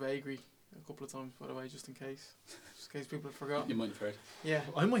mentioned the word vagary a couple of times, by the way, just in case people have You forgotten. might have heard. Yeah.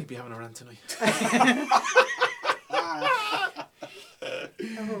 I might be having a rant tonight. I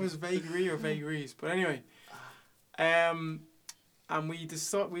don't know if it was vagary or vagaries, but anyway. And we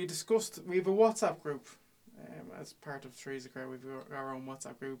discussed. We have a WhatsApp group, as part of Trees of Crowd. We've got our own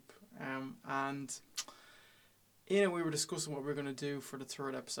WhatsApp group, and in it we were discussing what we were going to do for the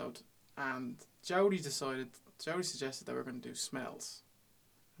third episode, and Jody suggested that we were going to do smells,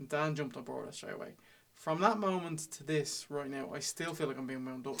 and Dan jumped on board straight away. From that moment to this right now, I still feel like I'm being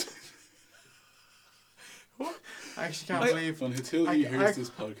wound up. What? I actually can't believe. Until he hears this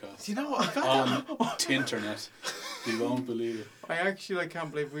podcast Do you know what? on Tinternet, he won't believe it. I actually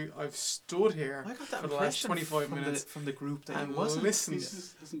can't believe I've stood here I got that for the last impression 25 from minutes from the group that and it wasn't.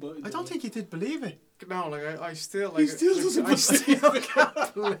 listened. I don't think he did believe it. No, like I still He like still doesn't I still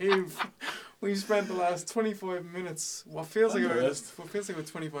can't believe we spent the last 25 minutes. What feels like about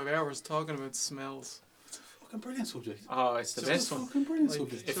 25 hours talking about smells. Fucking brilliant subject. Oh, it's the It's best a one. fucking brilliant Like,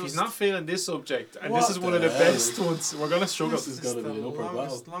 subject. If he's just- not feeling this subject, and What this is one of the the hell? best ones, we're gonna struggle. This has It's got to the be an upper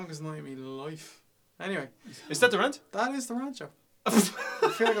longest night of my life. Anyway, Is that the rant? that is the rancho. I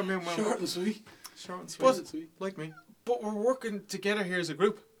feel like I'm being wound Short up. and sweet. Short and sweet. Was it sweet? Like me. But we're working together here as a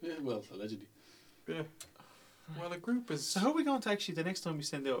group. Yeah, well, allegedly. Yeah. Well, a group is. So how are we going to actually the next time we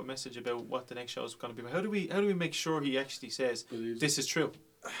send out a message about what the next show is going to be? How do we make sure he actually says Believes this is true?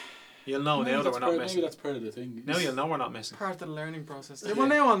 You'll know Maybe now that that's we're not part- missing. Maybe that's part of the thing. Now you'll know we're not missing. Part of the learning process. Yeah. Well,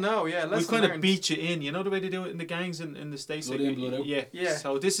 now I'll know. Yeah, We've lesson kind of learned. beat you in. You know the way they do it in the gangs in the States? Blood like, in, blood out. Yeah. Yeah.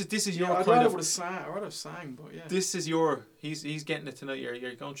 So this is Yeah, your I'd kind rather of... would have sang. I would have sang, but yeah. This is your... He's getting it tonight.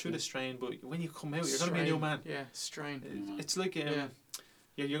 You're going through the strain, but when you come out, you're going to be a new Strain. man. Yeah, strain. It's like... Yeah.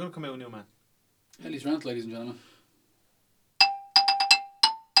 You're going to come out a new man. Ellie's rant, ladies and gentlemen.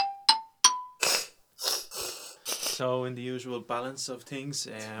 So in the usual balance of things,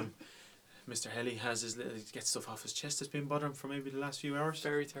 Mr. Helly has his little, he gets stuff off his chest that's been bothering him for maybe the last few hours.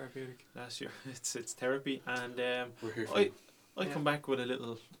 Very therapeutic. Last year, it's therapy, and We're here for I you. I Yeah. come back with a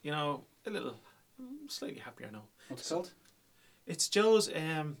little slightly happier now. What's it called? It's Joe's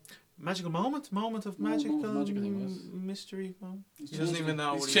magical moment of magical, magical thing was. mystery moment. He doesn't even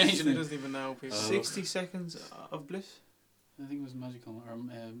know. He's What changing he it. doesn't even know. People. 60 seconds of bliss. I think it was magical. Or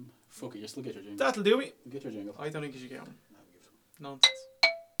fuck it, you still get your jingle. That'll do it. Get your jingle. I don't think you should get one. No, give it to him. Nonsense.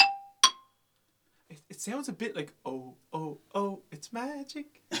 It sounds a bit like oh, it's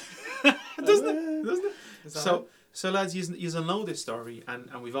magic, doesn't it? Doesn't it? Is that So lads, you'll know this story, and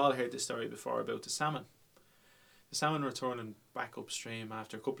we've all heard this story before about the salmon. The salmon returning back upstream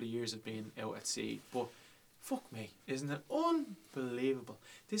after a couple of years of being out at sea. But fuck me, isn't it unbelievable?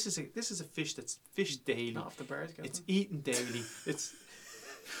 This is a fish that's fished daily. not off the birds? Get It's them? eaten daily. It's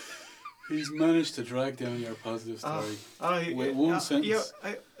He's managed to drag down your positive story. With one sentence.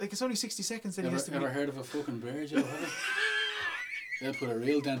 Yeah, like it's only 60 seconds. Then he has to be. Ever heard of a fucking bear, Joe? Have you? They'll put a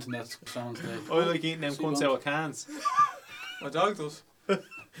real dent in that salmon's day. I like eating them See cunts one. out of cans. My dog does.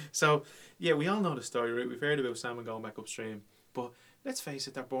 So, yeah, we all know the story, right? We've heard about salmon going back upstream. But let's face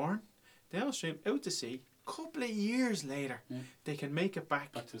it, they're born downstream, out to sea. Couple of years later, Yeah. they can make it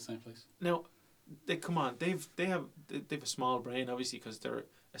back. Back to the same place. Now, they come on. They have a small brain, obviously, because they're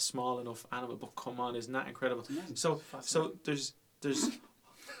a small enough animal. But come on, isn't that incredible? It's amazing. So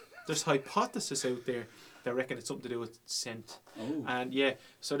there's hypothesis out there that reckon it's something to do with scent. Oh. And yeah,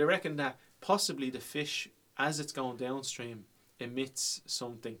 so they reckon that possibly the fish, as it's going downstream, emits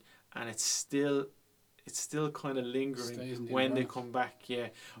something, and it's still kind of lingering Stays in the when they environment. come back. Yeah,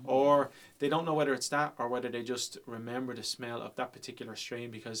 Oh. or they don't know whether it's that or whether they just remember the smell of that particular stream,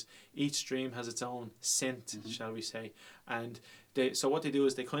 because each stream has its own scent, Mhm. shall we say. And so what they do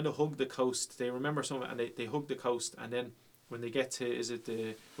is they kind of hug the coast. They remember some of it, and they hug the coast, and then when they get to,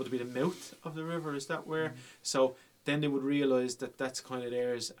 would it be the mouth of the river? Is that where? Mhm. So then they would realise that that's kind of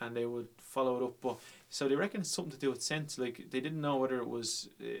theirs, and they would follow it up. But so they reckon it's something to do with scent. Like, they didn't know whether it was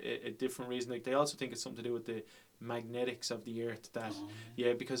a different reason. Like, they also think it's something to do with the magnetics of the earth. That Oh,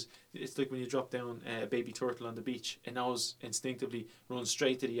 yeah, because it's like when you drop down a baby turtle on the beach, it knows instinctively runs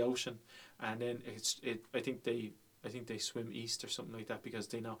straight to the ocean, and then I think they swim east or something like that, because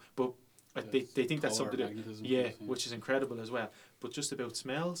they know. But they think that's polar something to do. magnetism, Yeah, I think. which is incredible as well. But just about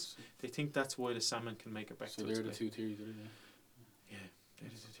smells, they think that's why the salmon can make it back So to its they're the place. two theories, are they? Yeah, they're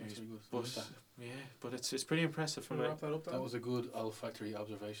the two That's theories. very good. I But like that. yeah, but it's pretty impressive from Can we it. wrap that up? That was a good olfactory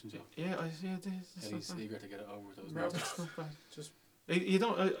observation, Joe. Yeah, that's not Eddie's bad. eager to get it over those No, nerves. That's not bad. Just You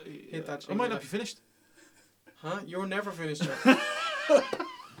don't. Hit that I might jingle not be finished. huh? You're never finished, Joe.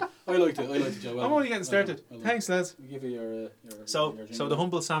 I liked it, Joe. Well I'm done. only getting started. Well done. Thanks, lads. We'll give you your So your the jingle.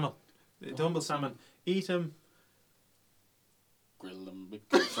 humble salmon, the humble salmon, eat them. Grill them, big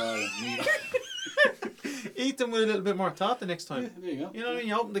fire and meat. Eat them with a little bit more thought the next Yeah, time. there you go. You know, when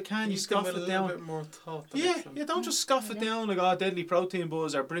you open the can, you Eat them scoff with a it little down. bit more thought. the Yeah, next time. you don't just scoff it Yeah. down like, oh, deadly protein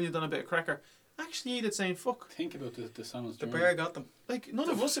buzz or brilliant on a bit of cracker. Actually eat it saying fuck. Think about the salmon's The journey. bear got them. Like, none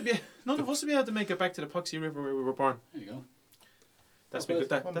of us would be able to make it back to the Poxy River where we were born. There you go. That's Well been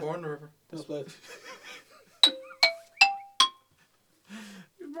good. I'm born in the river. Well played.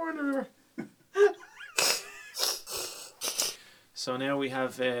 You're born in the river. So now we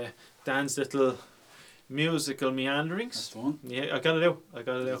have Dan's little musical That's meanderings. the one. Yeah, I got it out.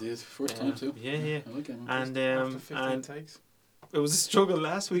 It is. First time too. Yeah, yeah. I like it. And After 15 and takes. it was a struggle.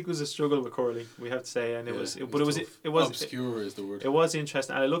 Last week was a struggle with curling, we have to say, and it was obscure is the word. it was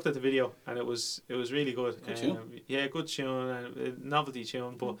interesting. And I looked at the video, and it was really good. Good tune. Yeah, good tune, and a novelty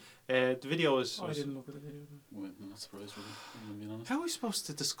tune. But the video was. Oh, I didn't look at the video. Well, I'm not surprised really. I'm being honest. How are we supposed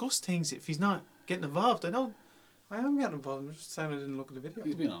to discuss things if he's not getting involved? I don't. I am getting involved. I'm just saying I didn't look at the video.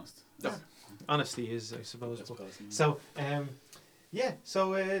 He's being honest. No. Honestly, he is, I suppose. That's But, passing. so yeah.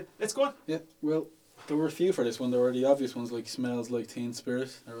 So let's go on. Yeah, well, there were a few for this one. There were the obvious ones like Smells Like Teen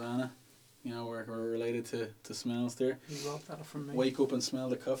Spirit, Nirvana. You know, we're related to smells there. You robbed that from me. Wake Up and Smell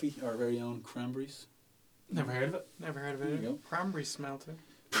the Coffee, our very own Cranberries. Never heard of it. Never heard of There it. you go. Cranberry smell too.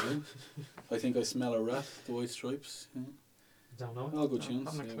 Yeah. I Think I Smell a Rat, The White Stripes. Yeah. Don't know. All good No,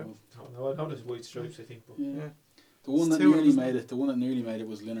 tunes. haven't a Yeah, clue. well, Don't know. I know there's white stripes, I think. But yeah. Yeah. The one It's that two of nearly them, made it. The one that nearly made it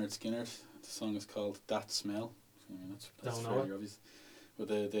was Lynyrd Skynyrd. The song is called "That Smell." I mean, that's Don't know fairly it. obvious. But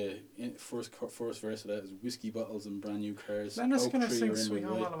the first verse of that is whiskey bottles and brand new cars. Leonard Oak Skinner tree, sings you're in Sweet my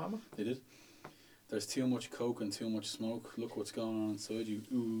Home way. Alabama. They did. There's too much coke and too much smoke. Look what's going on inside you.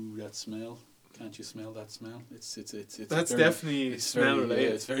 Ooh, that smell. Can't you smell that smell? It's That's very, definitely it's smell very, related. Yeah,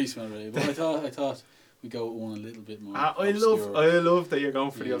 it's very smell related. But I thought we go with one a little bit more. I obscure. love that you're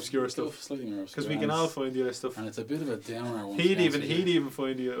going for the Yeah, obscure go stuff slightly more obscure. because we can and all it's- find the other stuff. And it's a bit of a downer one. He'd to be honest with you. even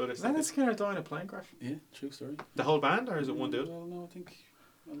find the other stuff. Leonard Skinner died in a plane crash. Yeah, true story. The whole band, or is it one dude? Well, no, I think,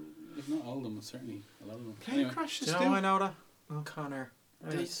 if not all of them, certainly a lot of them. Plane Anyway, crashes, Do you know how I know that? Oh, Connor.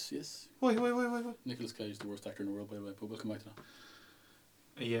 Anyway. yes. Wait. Nicolas Cage is the worst actor in the world, by the way, but we'll come back to that.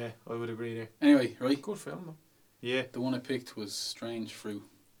 Yeah, I would agree there. Anyway, right, Good film though. Yeah. the one I picked was Strange Fruit,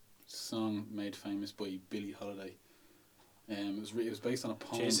 song made famous by Billie Holiday. It was based on a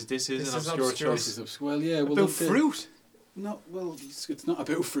poem. Jesus, this is This an is obscure obscure. choice. Well, yeah, well, About the- fruit. No, well, it's not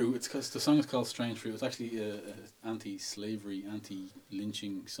about fruit. It's because the song is called Strange Fruit. It's actually a anti-slavery,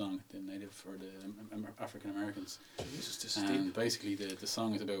 anti-lynching song, the native or the African Americans. Jesus, this is And deep. basically, the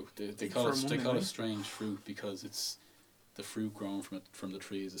song is about they Deep call for it a they Monday call it night. strange fruit because it's the fruit grown from the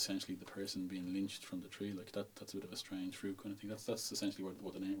tree is essentially the person being lynched from the tree. Like that's a bit of a strange fruit kind of thing. That's essentially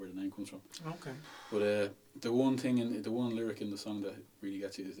where the name comes from. Okay. But the one thing in the one lyric in the song that really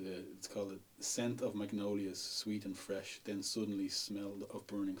gets you is it's called the scent of magnolias, sweet and fresh, then suddenly smell of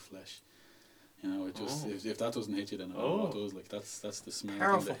burning flesh. You know, it just Oh. if that doesn't hit you, then I don't know what Oh. does. Like that's the smell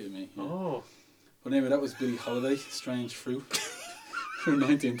Powerful. thing that hit me. Yeah. Oh. But anyway, that was Billie Holiday, Strange Fruit, from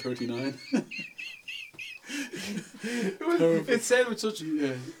 1939. It said with such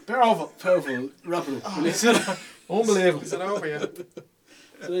Yeah. powerful. Wrap it up. Oh, Unbelievable. Is it over yet?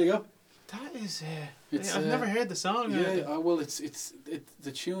 So there you go. That is. It's, I've never heard the song. Yeah, well,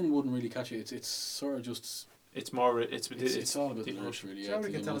 the tune wouldn't really catch you. It's sort of just It's more. It's all about the the lyrics, really. Sure, Yeah, we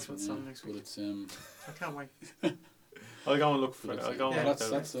the can tell us emotion, what song yeah. next But week. it's I can't wait. I'll go and look for but it. it's, I'll go and yeah, look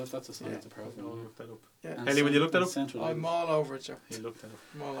that's that up. that's a sign. Yeah. It's a I'll powerful go and one. look that up. Yeah. And Ellie, will you look that and up? Central I'm Line. all over it, Joe. He looked that up.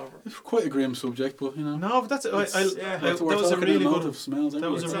 I'm all over it. It's quite a grim subject, but you know. No, but that's. yeah. That We're was a talking really about good. motive, smells.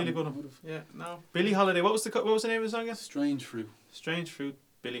 that was a everywhere. really good one. Yeah, no. Billie Holiday. What was the name of the song again? Strange Fruit. Strange Fruit.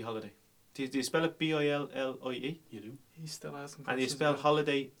 Billie Holiday. Do you spell it Billie? You do. He still asking And you questions spell about it.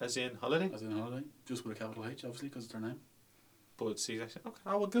 holiday as in holiday? As in holiday, just with a capital H, obviously, because it's their name. But it's actually okay.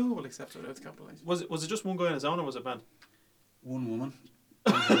 Oh, well, Google will accept it. It's capitalized. Was it just one guy on his own or was it a band? One woman.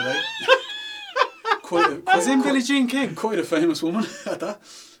 On holiday. quite As in quite- Billie Jean King. Quite a famous woman at that.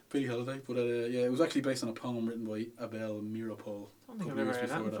 Billie Holiday. But yeah, it was actually based on a poem written by Abel Meeropol. I don't think I've Couple ever years heard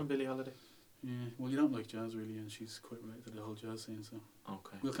before that that. from Billie Holiday. Yeah, well, you don't like jazz really, and she's quite related to the whole jazz scene, so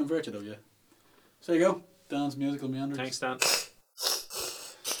Okay. we'll convert you though, yeah. So there you go, Dan's musical meanders. Thanks, Dan.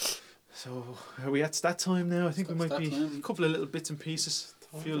 So, are we at that time now? I think we It's might that be time. a couple of little bits and pieces, a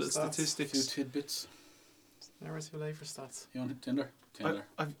Time few for little stats. A few statistics. tidbits. Never too late for stats. You on Tinder? Tinder.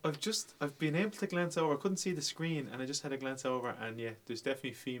 I've been able to glance over. I couldn't see the screen, and I just had a glance over, and yeah, there's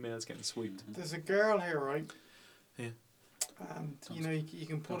definitely females getting swiped. There's a girl here, right? Yeah. And you know you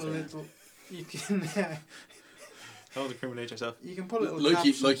can put a Don't say little. You can Don't incriminate yourself. you can put a little Like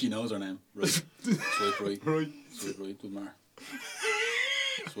caption. he knows her name. Right. Swipe right. Right. Swipe right with Mar.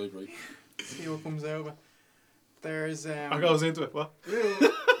 Swipe right. See what comes over. There's I goes into it. What?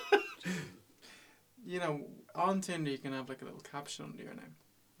 you know, on Tinder you can have like a little caption under your name,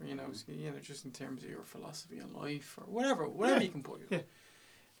 or, you know, just in terms of your philosophy on life or whatever Yeah. you can put. Yeah.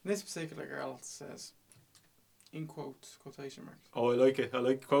 And this particular girl says, in quotes, quotation marks. Oh, I like it. I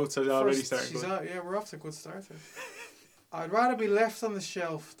like quotes. I already First, started. she's going. out, yeah, we're off to a good start here. I'd rather be left on the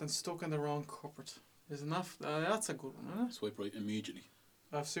shelf than stuck in the wrong cupboard. Isn't that? That's a good one, isn't it? Swipe right immediately.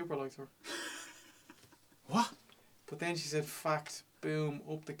 I've super liked her. What? But then she said, fact, boom,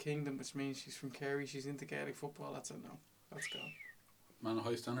 up the kingdom, which means she's from Kerry, she's into Gaelic football. That's a no. Let's go. Man of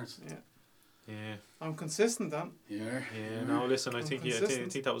high standards. Yeah. Yeah. I'm consistent, Dan. Yeah. Yeah. No, listen. I I'm think I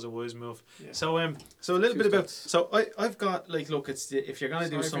consistent. think that was a wise move. Yeah. So so a little Few bit about. stats. So I've got like look. It's if you're gonna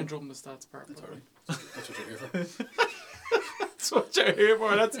Sorry do for something. dropping the stats part. That's by the way. alright. That's what you're here for. That's what you're here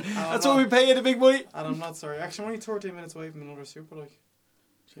for. That's I'm that's not- what we pay you, the big boy. And I'm not sorry. Actually, I'm only 13 minutes away from another super like.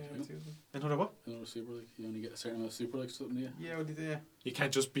 Yeah, Check it out. excuse me. Another what? Another super like. You only get a certain amount of super likes, something, do you? Yeah, what did you do? You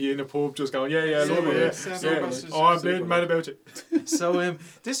can't just be in a pub just going, yeah, I love Yeah, it, send yeah. no yeah. messages. Oh, I'm Super bleeding mad like. about it. So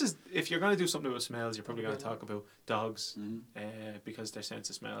this is if you're going to do something about smells, you're probably going to talk about dogs, Mm-hmm. because their sense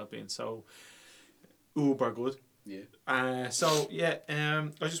of smell being so uber good. Yeah. So yeah,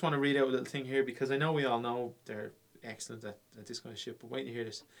 I just want to read out a little thing here because I know we all know they're excellent at this kind of shit. But wait to hear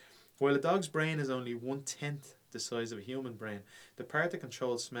this. While a dog's brain is only 1/10 the size of a human brain, the part that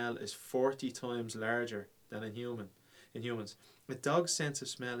controls smell is 40 times larger than in humans. A dog's sense of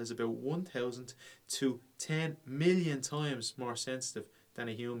smell is about 1,000 to 10 million times more sensitive than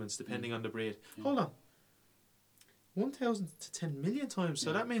a human's, depending on the breed. Yeah. Hold on. 1,000 to 10 million times. So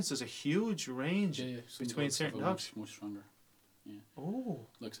Yeah. that means there's a huge range. Yeah, yeah. Some Between dogs have certain a dogs. much stronger. Oh.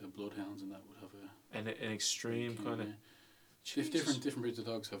 Like say bloodhounds and that would have a An extreme kind of. different breeds of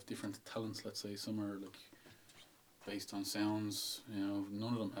dogs have different talents. Let's say some are like based on sounds. You know,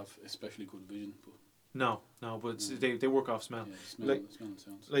 none of them have especially good vision. But No, but Yeah. they work off smell. yeah, smell, Like- smell and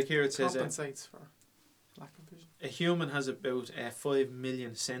sounds. Like here it says Compensates for lack of vision. a human has about 5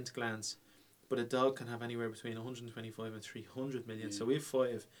 million scent glands, but a dog can have anywhere between 125 and 300 million. Yeah. So with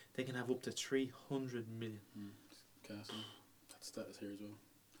 5, they can have up to 300 million. Castle. That's status here as well.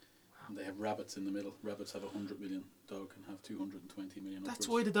 And they have rabbits in the middle. Rabbits have 100 million. Dog can have 220 million. That's upwards.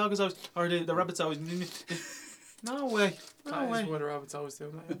 why the dog is always, or the rabbit's always. No way. No That is way. what the rabbits always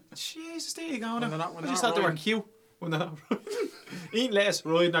do. Now. Jesus, there you go. When Now. they're not, when I they're just not thought they were riding. cute when they're not eating lettuce,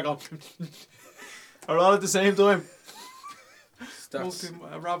 riding, I go. Or all at the same time.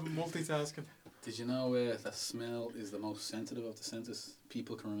 Rabbit multitasking. Did you know that smell is the most sensitive of the senses?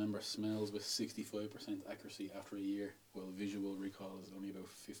 People can remember smells with 65% accuracy after a year, while visual recall is only about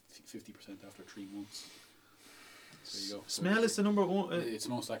 50% after 3 months. There you go. Smell is the number one. It's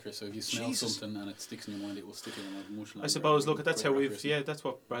most accurate. So if you smell Jesus. something and it sticks in your mind, it will stick in your mind much longer. I suppose. Look, with that's how greater we've. accuracy. Yeah, that's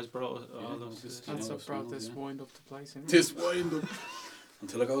what Braz brought all Yeah, those. this- That's know, what brought smells, this yeah. wind up to place. Anyway. This wind up.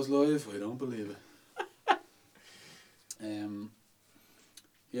 Until it goes live, I don't believe it.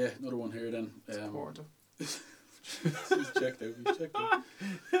 Yeah, another one here then. It's portal. He's checked out. He's checked out.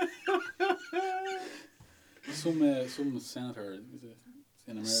 Some senator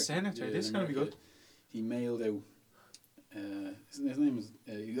in America. Senator? yeah, This is in gonna be America, good. He mailed out. His name was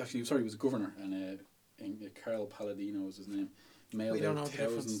he was a governor, and Carl Palladino was his name. Mailed We don't know out the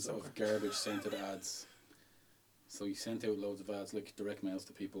difference in thousands soccer. of garbage scented ads. So he sent out loads of ads, like direct mails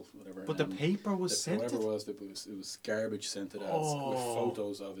to people, whatever. But the and paper was whoever scented. it was garbage scented ads Oh. with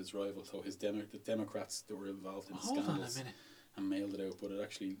photos of his rival. So his the Democrats that were involved in Hold on a scandals minute. and mailed it out, but it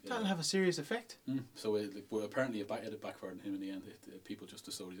actually That'll have a serious effect. so but apparently it backfired on him in the end. People just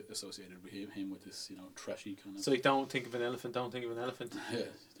associated with him with this trashy kind of. It's like, don't think of an elephant, don't think of an elephant. Yeah,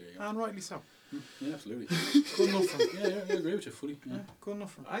 there you go. And rightly so. Yeah, absolutely. Good enough for him. yeah, I agree with you fully. Yeah. Yeah, good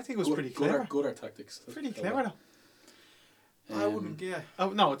enough for him. I think it was Good- pretty good clever. Our, good our tactics. Pretty clever though. I wouldn't, yeah.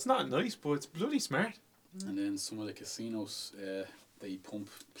 Oh no, it's not nice, but it's bloody smart. And then some of the casinos, they pump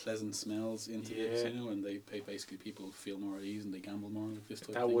pleasant smells into the Yeah. casino, and they pay basically people feel more at ease and they gamble more with this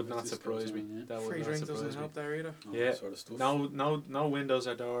type That of thing. would not This goes surprise me. on, yeah. That would Free not drink surprise doesn't me. help there either. All Yeah. that sort of stuff. No windows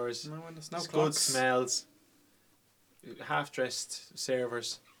or doors. No, and there's no It's good clocks. smells. Half dressed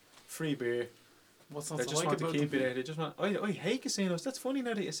servers. Free beer. What's They not to just like want to about keep them? you there. They just want. I hate casinos. That's funny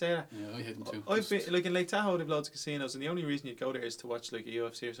now that you say that. Yeah, I hate them too. I've been like in Lake Tahoe. They've loads of casinos, and the only reason you go there is to watch like a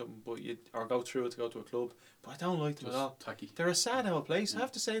UFC or something, or go through it to go to a club. But I don't like them at all. tacky. They're a sad old place. I Yeah.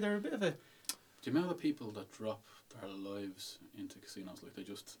 have to say they're a bit of a. Do you remember the people that drop their lives into casinos? Like they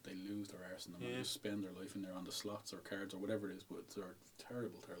lose their arse in them Yeah. and just spend their life in there on the slots or cards or whatever it is. But they're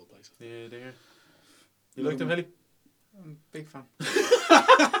terrible, terrible places. Yeah, they're. You like them, Hilly? I'm a big fan.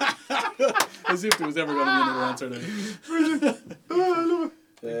 As if there was ever going to be another answer there.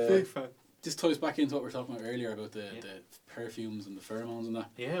 Big fan. This ties back into what we were talking about earlier about the Yeah. perfumes and the pheromones and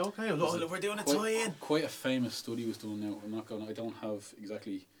that. Yeah, okay. Look, we're doing a tie-in. Quite a famous study was done now. I don't have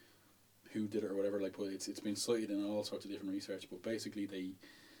exactly who did it or whatever. Like, but it's been cited in all sorts of different research. But basically, they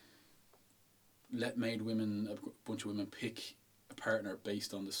made women, a bunch of women, pick a partner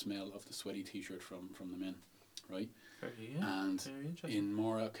based on the smell of the sweaty T-shirt from the men, right? Yeah. And Very interesting. in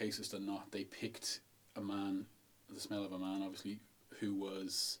more cases than not, they picked a man, the smell of a man, obviously, who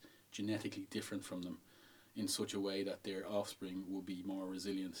was genetically different from them, in such a way that their offspring will be more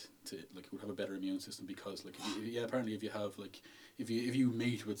resilient to, like, would have a better immune system because, like, apparently if you have, like, if you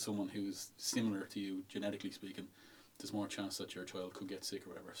mate with someone who's similar to you genetically speaking, there's more chance that your child could get sick or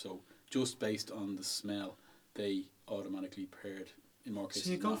whatever. So just based on the smell, they automatically paired in more cases.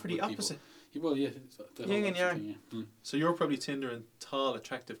 So you go not for the with people. opposite. Yeah, well, yeah, it's the whole Yin and opposite yang. thing, yeah. So you're probably Tinder and tall,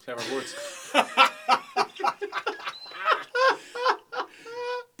 attractive, clever words.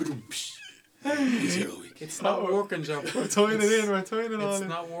 It's not working, Joe. We're tying it in. We're tying it all It's in.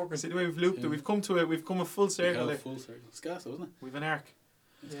 not working. See the way we've looped it. We've come to it. We've come a full circle. Yeah, There. full circle. It's gas, wasn't it? We've an arc.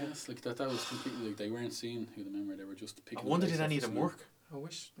 It's Yeah. gas. Like that was completely like they weren't seeing who the men were. They were just picking. I wonder the did base any off of the them smell. work? I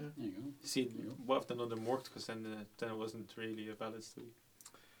wish. Yeah. There you go. See, Yeah. what if none of them worked? Because then it wasn't really a valid study.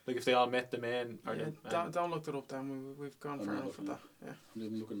 Like if they all met the men. Or Yeah, don't look that up, Dan. We've gone I'm far not enough with looking that. Yeah. I'm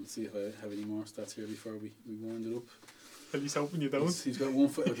just looking to see if I have any more stats here before we wind it up. Well, he's hoping you don't. He's got one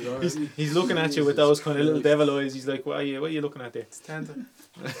foot out the door. hasn't he? He's looking at you with those kind of little Jesus devil eyes. He's like, what are you looking at there? It's 10 to.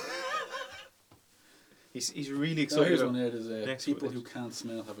 He's really Christ. Oh, excited. here's about- one here. There's Next people one. who can't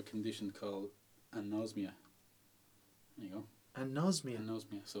smell have a condition called anosmia. There you go. Anosmia.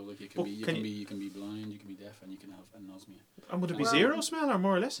 Anosmia. So like you But can can you can be blind, you can be deaf, and you can have anosmia. And would it be Well- zero smell or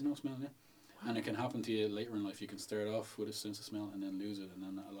more or less? No smell, yeah. And it can happen to you later in life. You can start off with a sense of smell and then lose it, and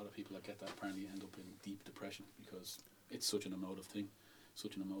then a lot of people that get that apparently end up in deep depression because it's such an emotive thing,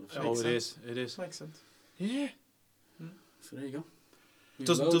 such an emotive thing. Oh, Makes it is. It is. Makes sense. Yeah. So there you go. We've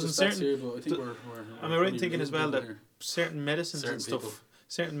Doesn't- loads of doesn't stats certain- here, but I think do- we're Am I right in probably thinking as well reasonable that here. certain medicines Certain and stuff, people.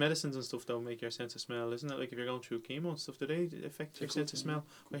 certain medicines and stuff don't make your sense of smell, isn't it? Like if you're going through chemo and stuff, do they affect your They sense could, of yeah. smell?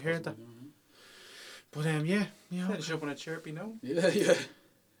 Could I heard that. possibly do, But yeah, you know, Finish up on a chirpy note. yeah. Yeah.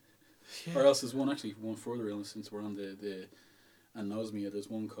 yeah. Or else there's one further illness since we're on the anosmia. There's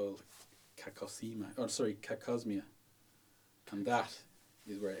one called cacosmia, and that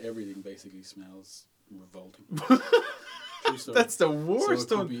is where everything basically smells revolting. True story. That's the So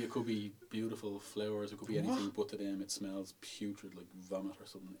worst one. it could be beautiful flowers. It could be anything, but to them it smells putrid, like vomit or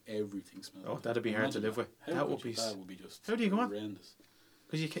something. Everything smells. Oh, like that'd be that. hard to Imagine live with. How That could would you? be That would be just. How do you go on? horrendous.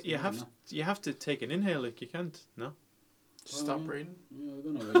 Because you Imagine have to take an inhale, like you can't. No. Stop yeah. breathing. Yeah, I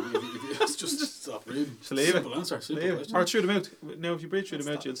don't know. It's just stop breathing. Just leave it. Simple answer. Simple Leave it. question. Or through the mouth. Now, if you breathe through the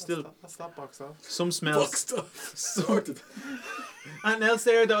mouth, That's you'll that- still That's that box off. some smells. Boxed up. Sorted. Anything else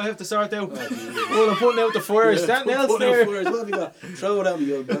there that I have to sort out? Oh, geez. Well, I'm putting out the fires. Yeah, Anything else put out there? fires. What have you got? Throw it at me,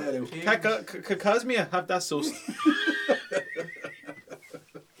 you bad out. Cacosmia, have that sauce.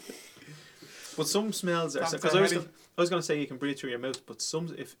 But some smells are That's because a heady. I was going to say you can breathe through your mouth, but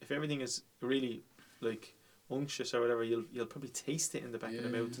some if everything is really like unctuous or whatever, you'll probably taste it in the back of the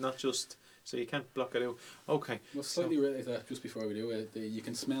Yeah. mouth, not just so you can't block it out. Okay, Well, slightly related to that, just before we do it, you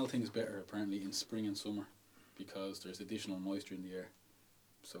can smell things better apparently in spring and summer because there's additional moisture in the air.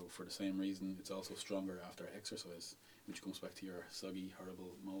 So for the same reason, it's also stronger after exercise, which comes back to your soggy,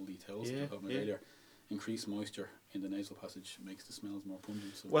 horrible, mouldy tails that I Yeah, was talking about yeah. earlier. Increased moisture in the nasal passage makes the smells more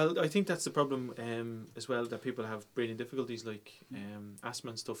pungent. So well, I think that's the problem as well, that people have breathing difficulties like asthma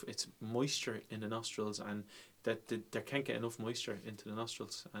and stuff. It's moisture in the nostrils, and that they can't get enough moisture into the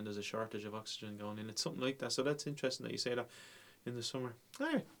nostrils, and there's a shortage of oxygen going in. It's something like that. So that's interesting that you say that in the summer. All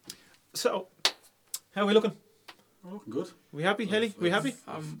right. So, how are we looking? we're looking good. We happy, Helly? We happy?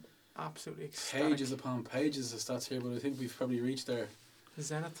 I'm absolutely ecstatic. Pages upon pages of stats here, but I think we've probably reached our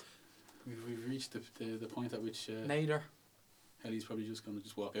Zenith. we've reached the point at which Nader. Helly's probably just going to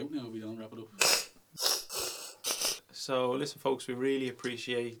just walk out now if we don't wrap it up. So, listen, folks, we really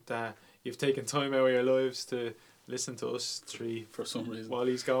appreciate that you've taken time out of your lives to listen to us three For some reason. while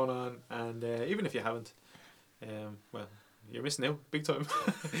he's going on, and even if you haven't, well, you're missing out big time.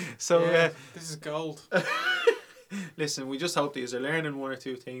 So, Yeah, this is gold. listen, we just hope that you're learning one or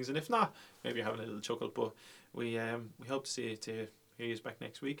two things, and if not, maybe you're having a little chuckle. But we hope to see you to hear you back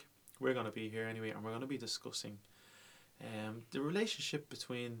next week. We're going to be here anyway, and we're going to be discussing the relationship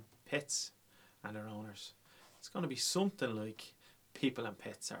between pets and their owners. It's going to be something like people and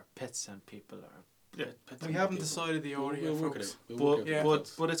pets, or pets and people, or We haven't decided the order We'll yet, work it folks. out. We'll but work it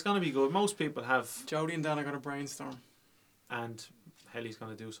out. but it's going to be good. Most people have, Jody and Dan are going to brainstorm. and Helly's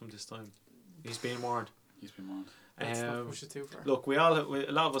going to do some this time. He's being warned. He's been warned. Let's not push it too far. Look, a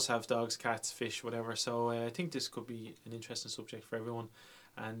lot of us have dogs, cats, fish, whatever. So I think this could be an interesting subject for everyone.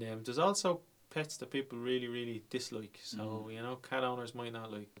 And there's also pets that people really, really dislike. So you know, cat owners might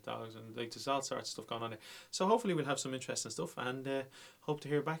not like dogs, and like there's all sorts of stuff going on there. So hopefully we'll have some interesting stuff, and hope to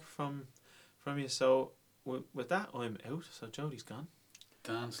hear back from you. So with that, I'm out. So Jody's gone.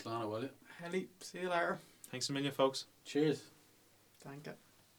 Dan, Slana, will you? Helly, see you later. Thanks a million, folks. Cheers. Thank you.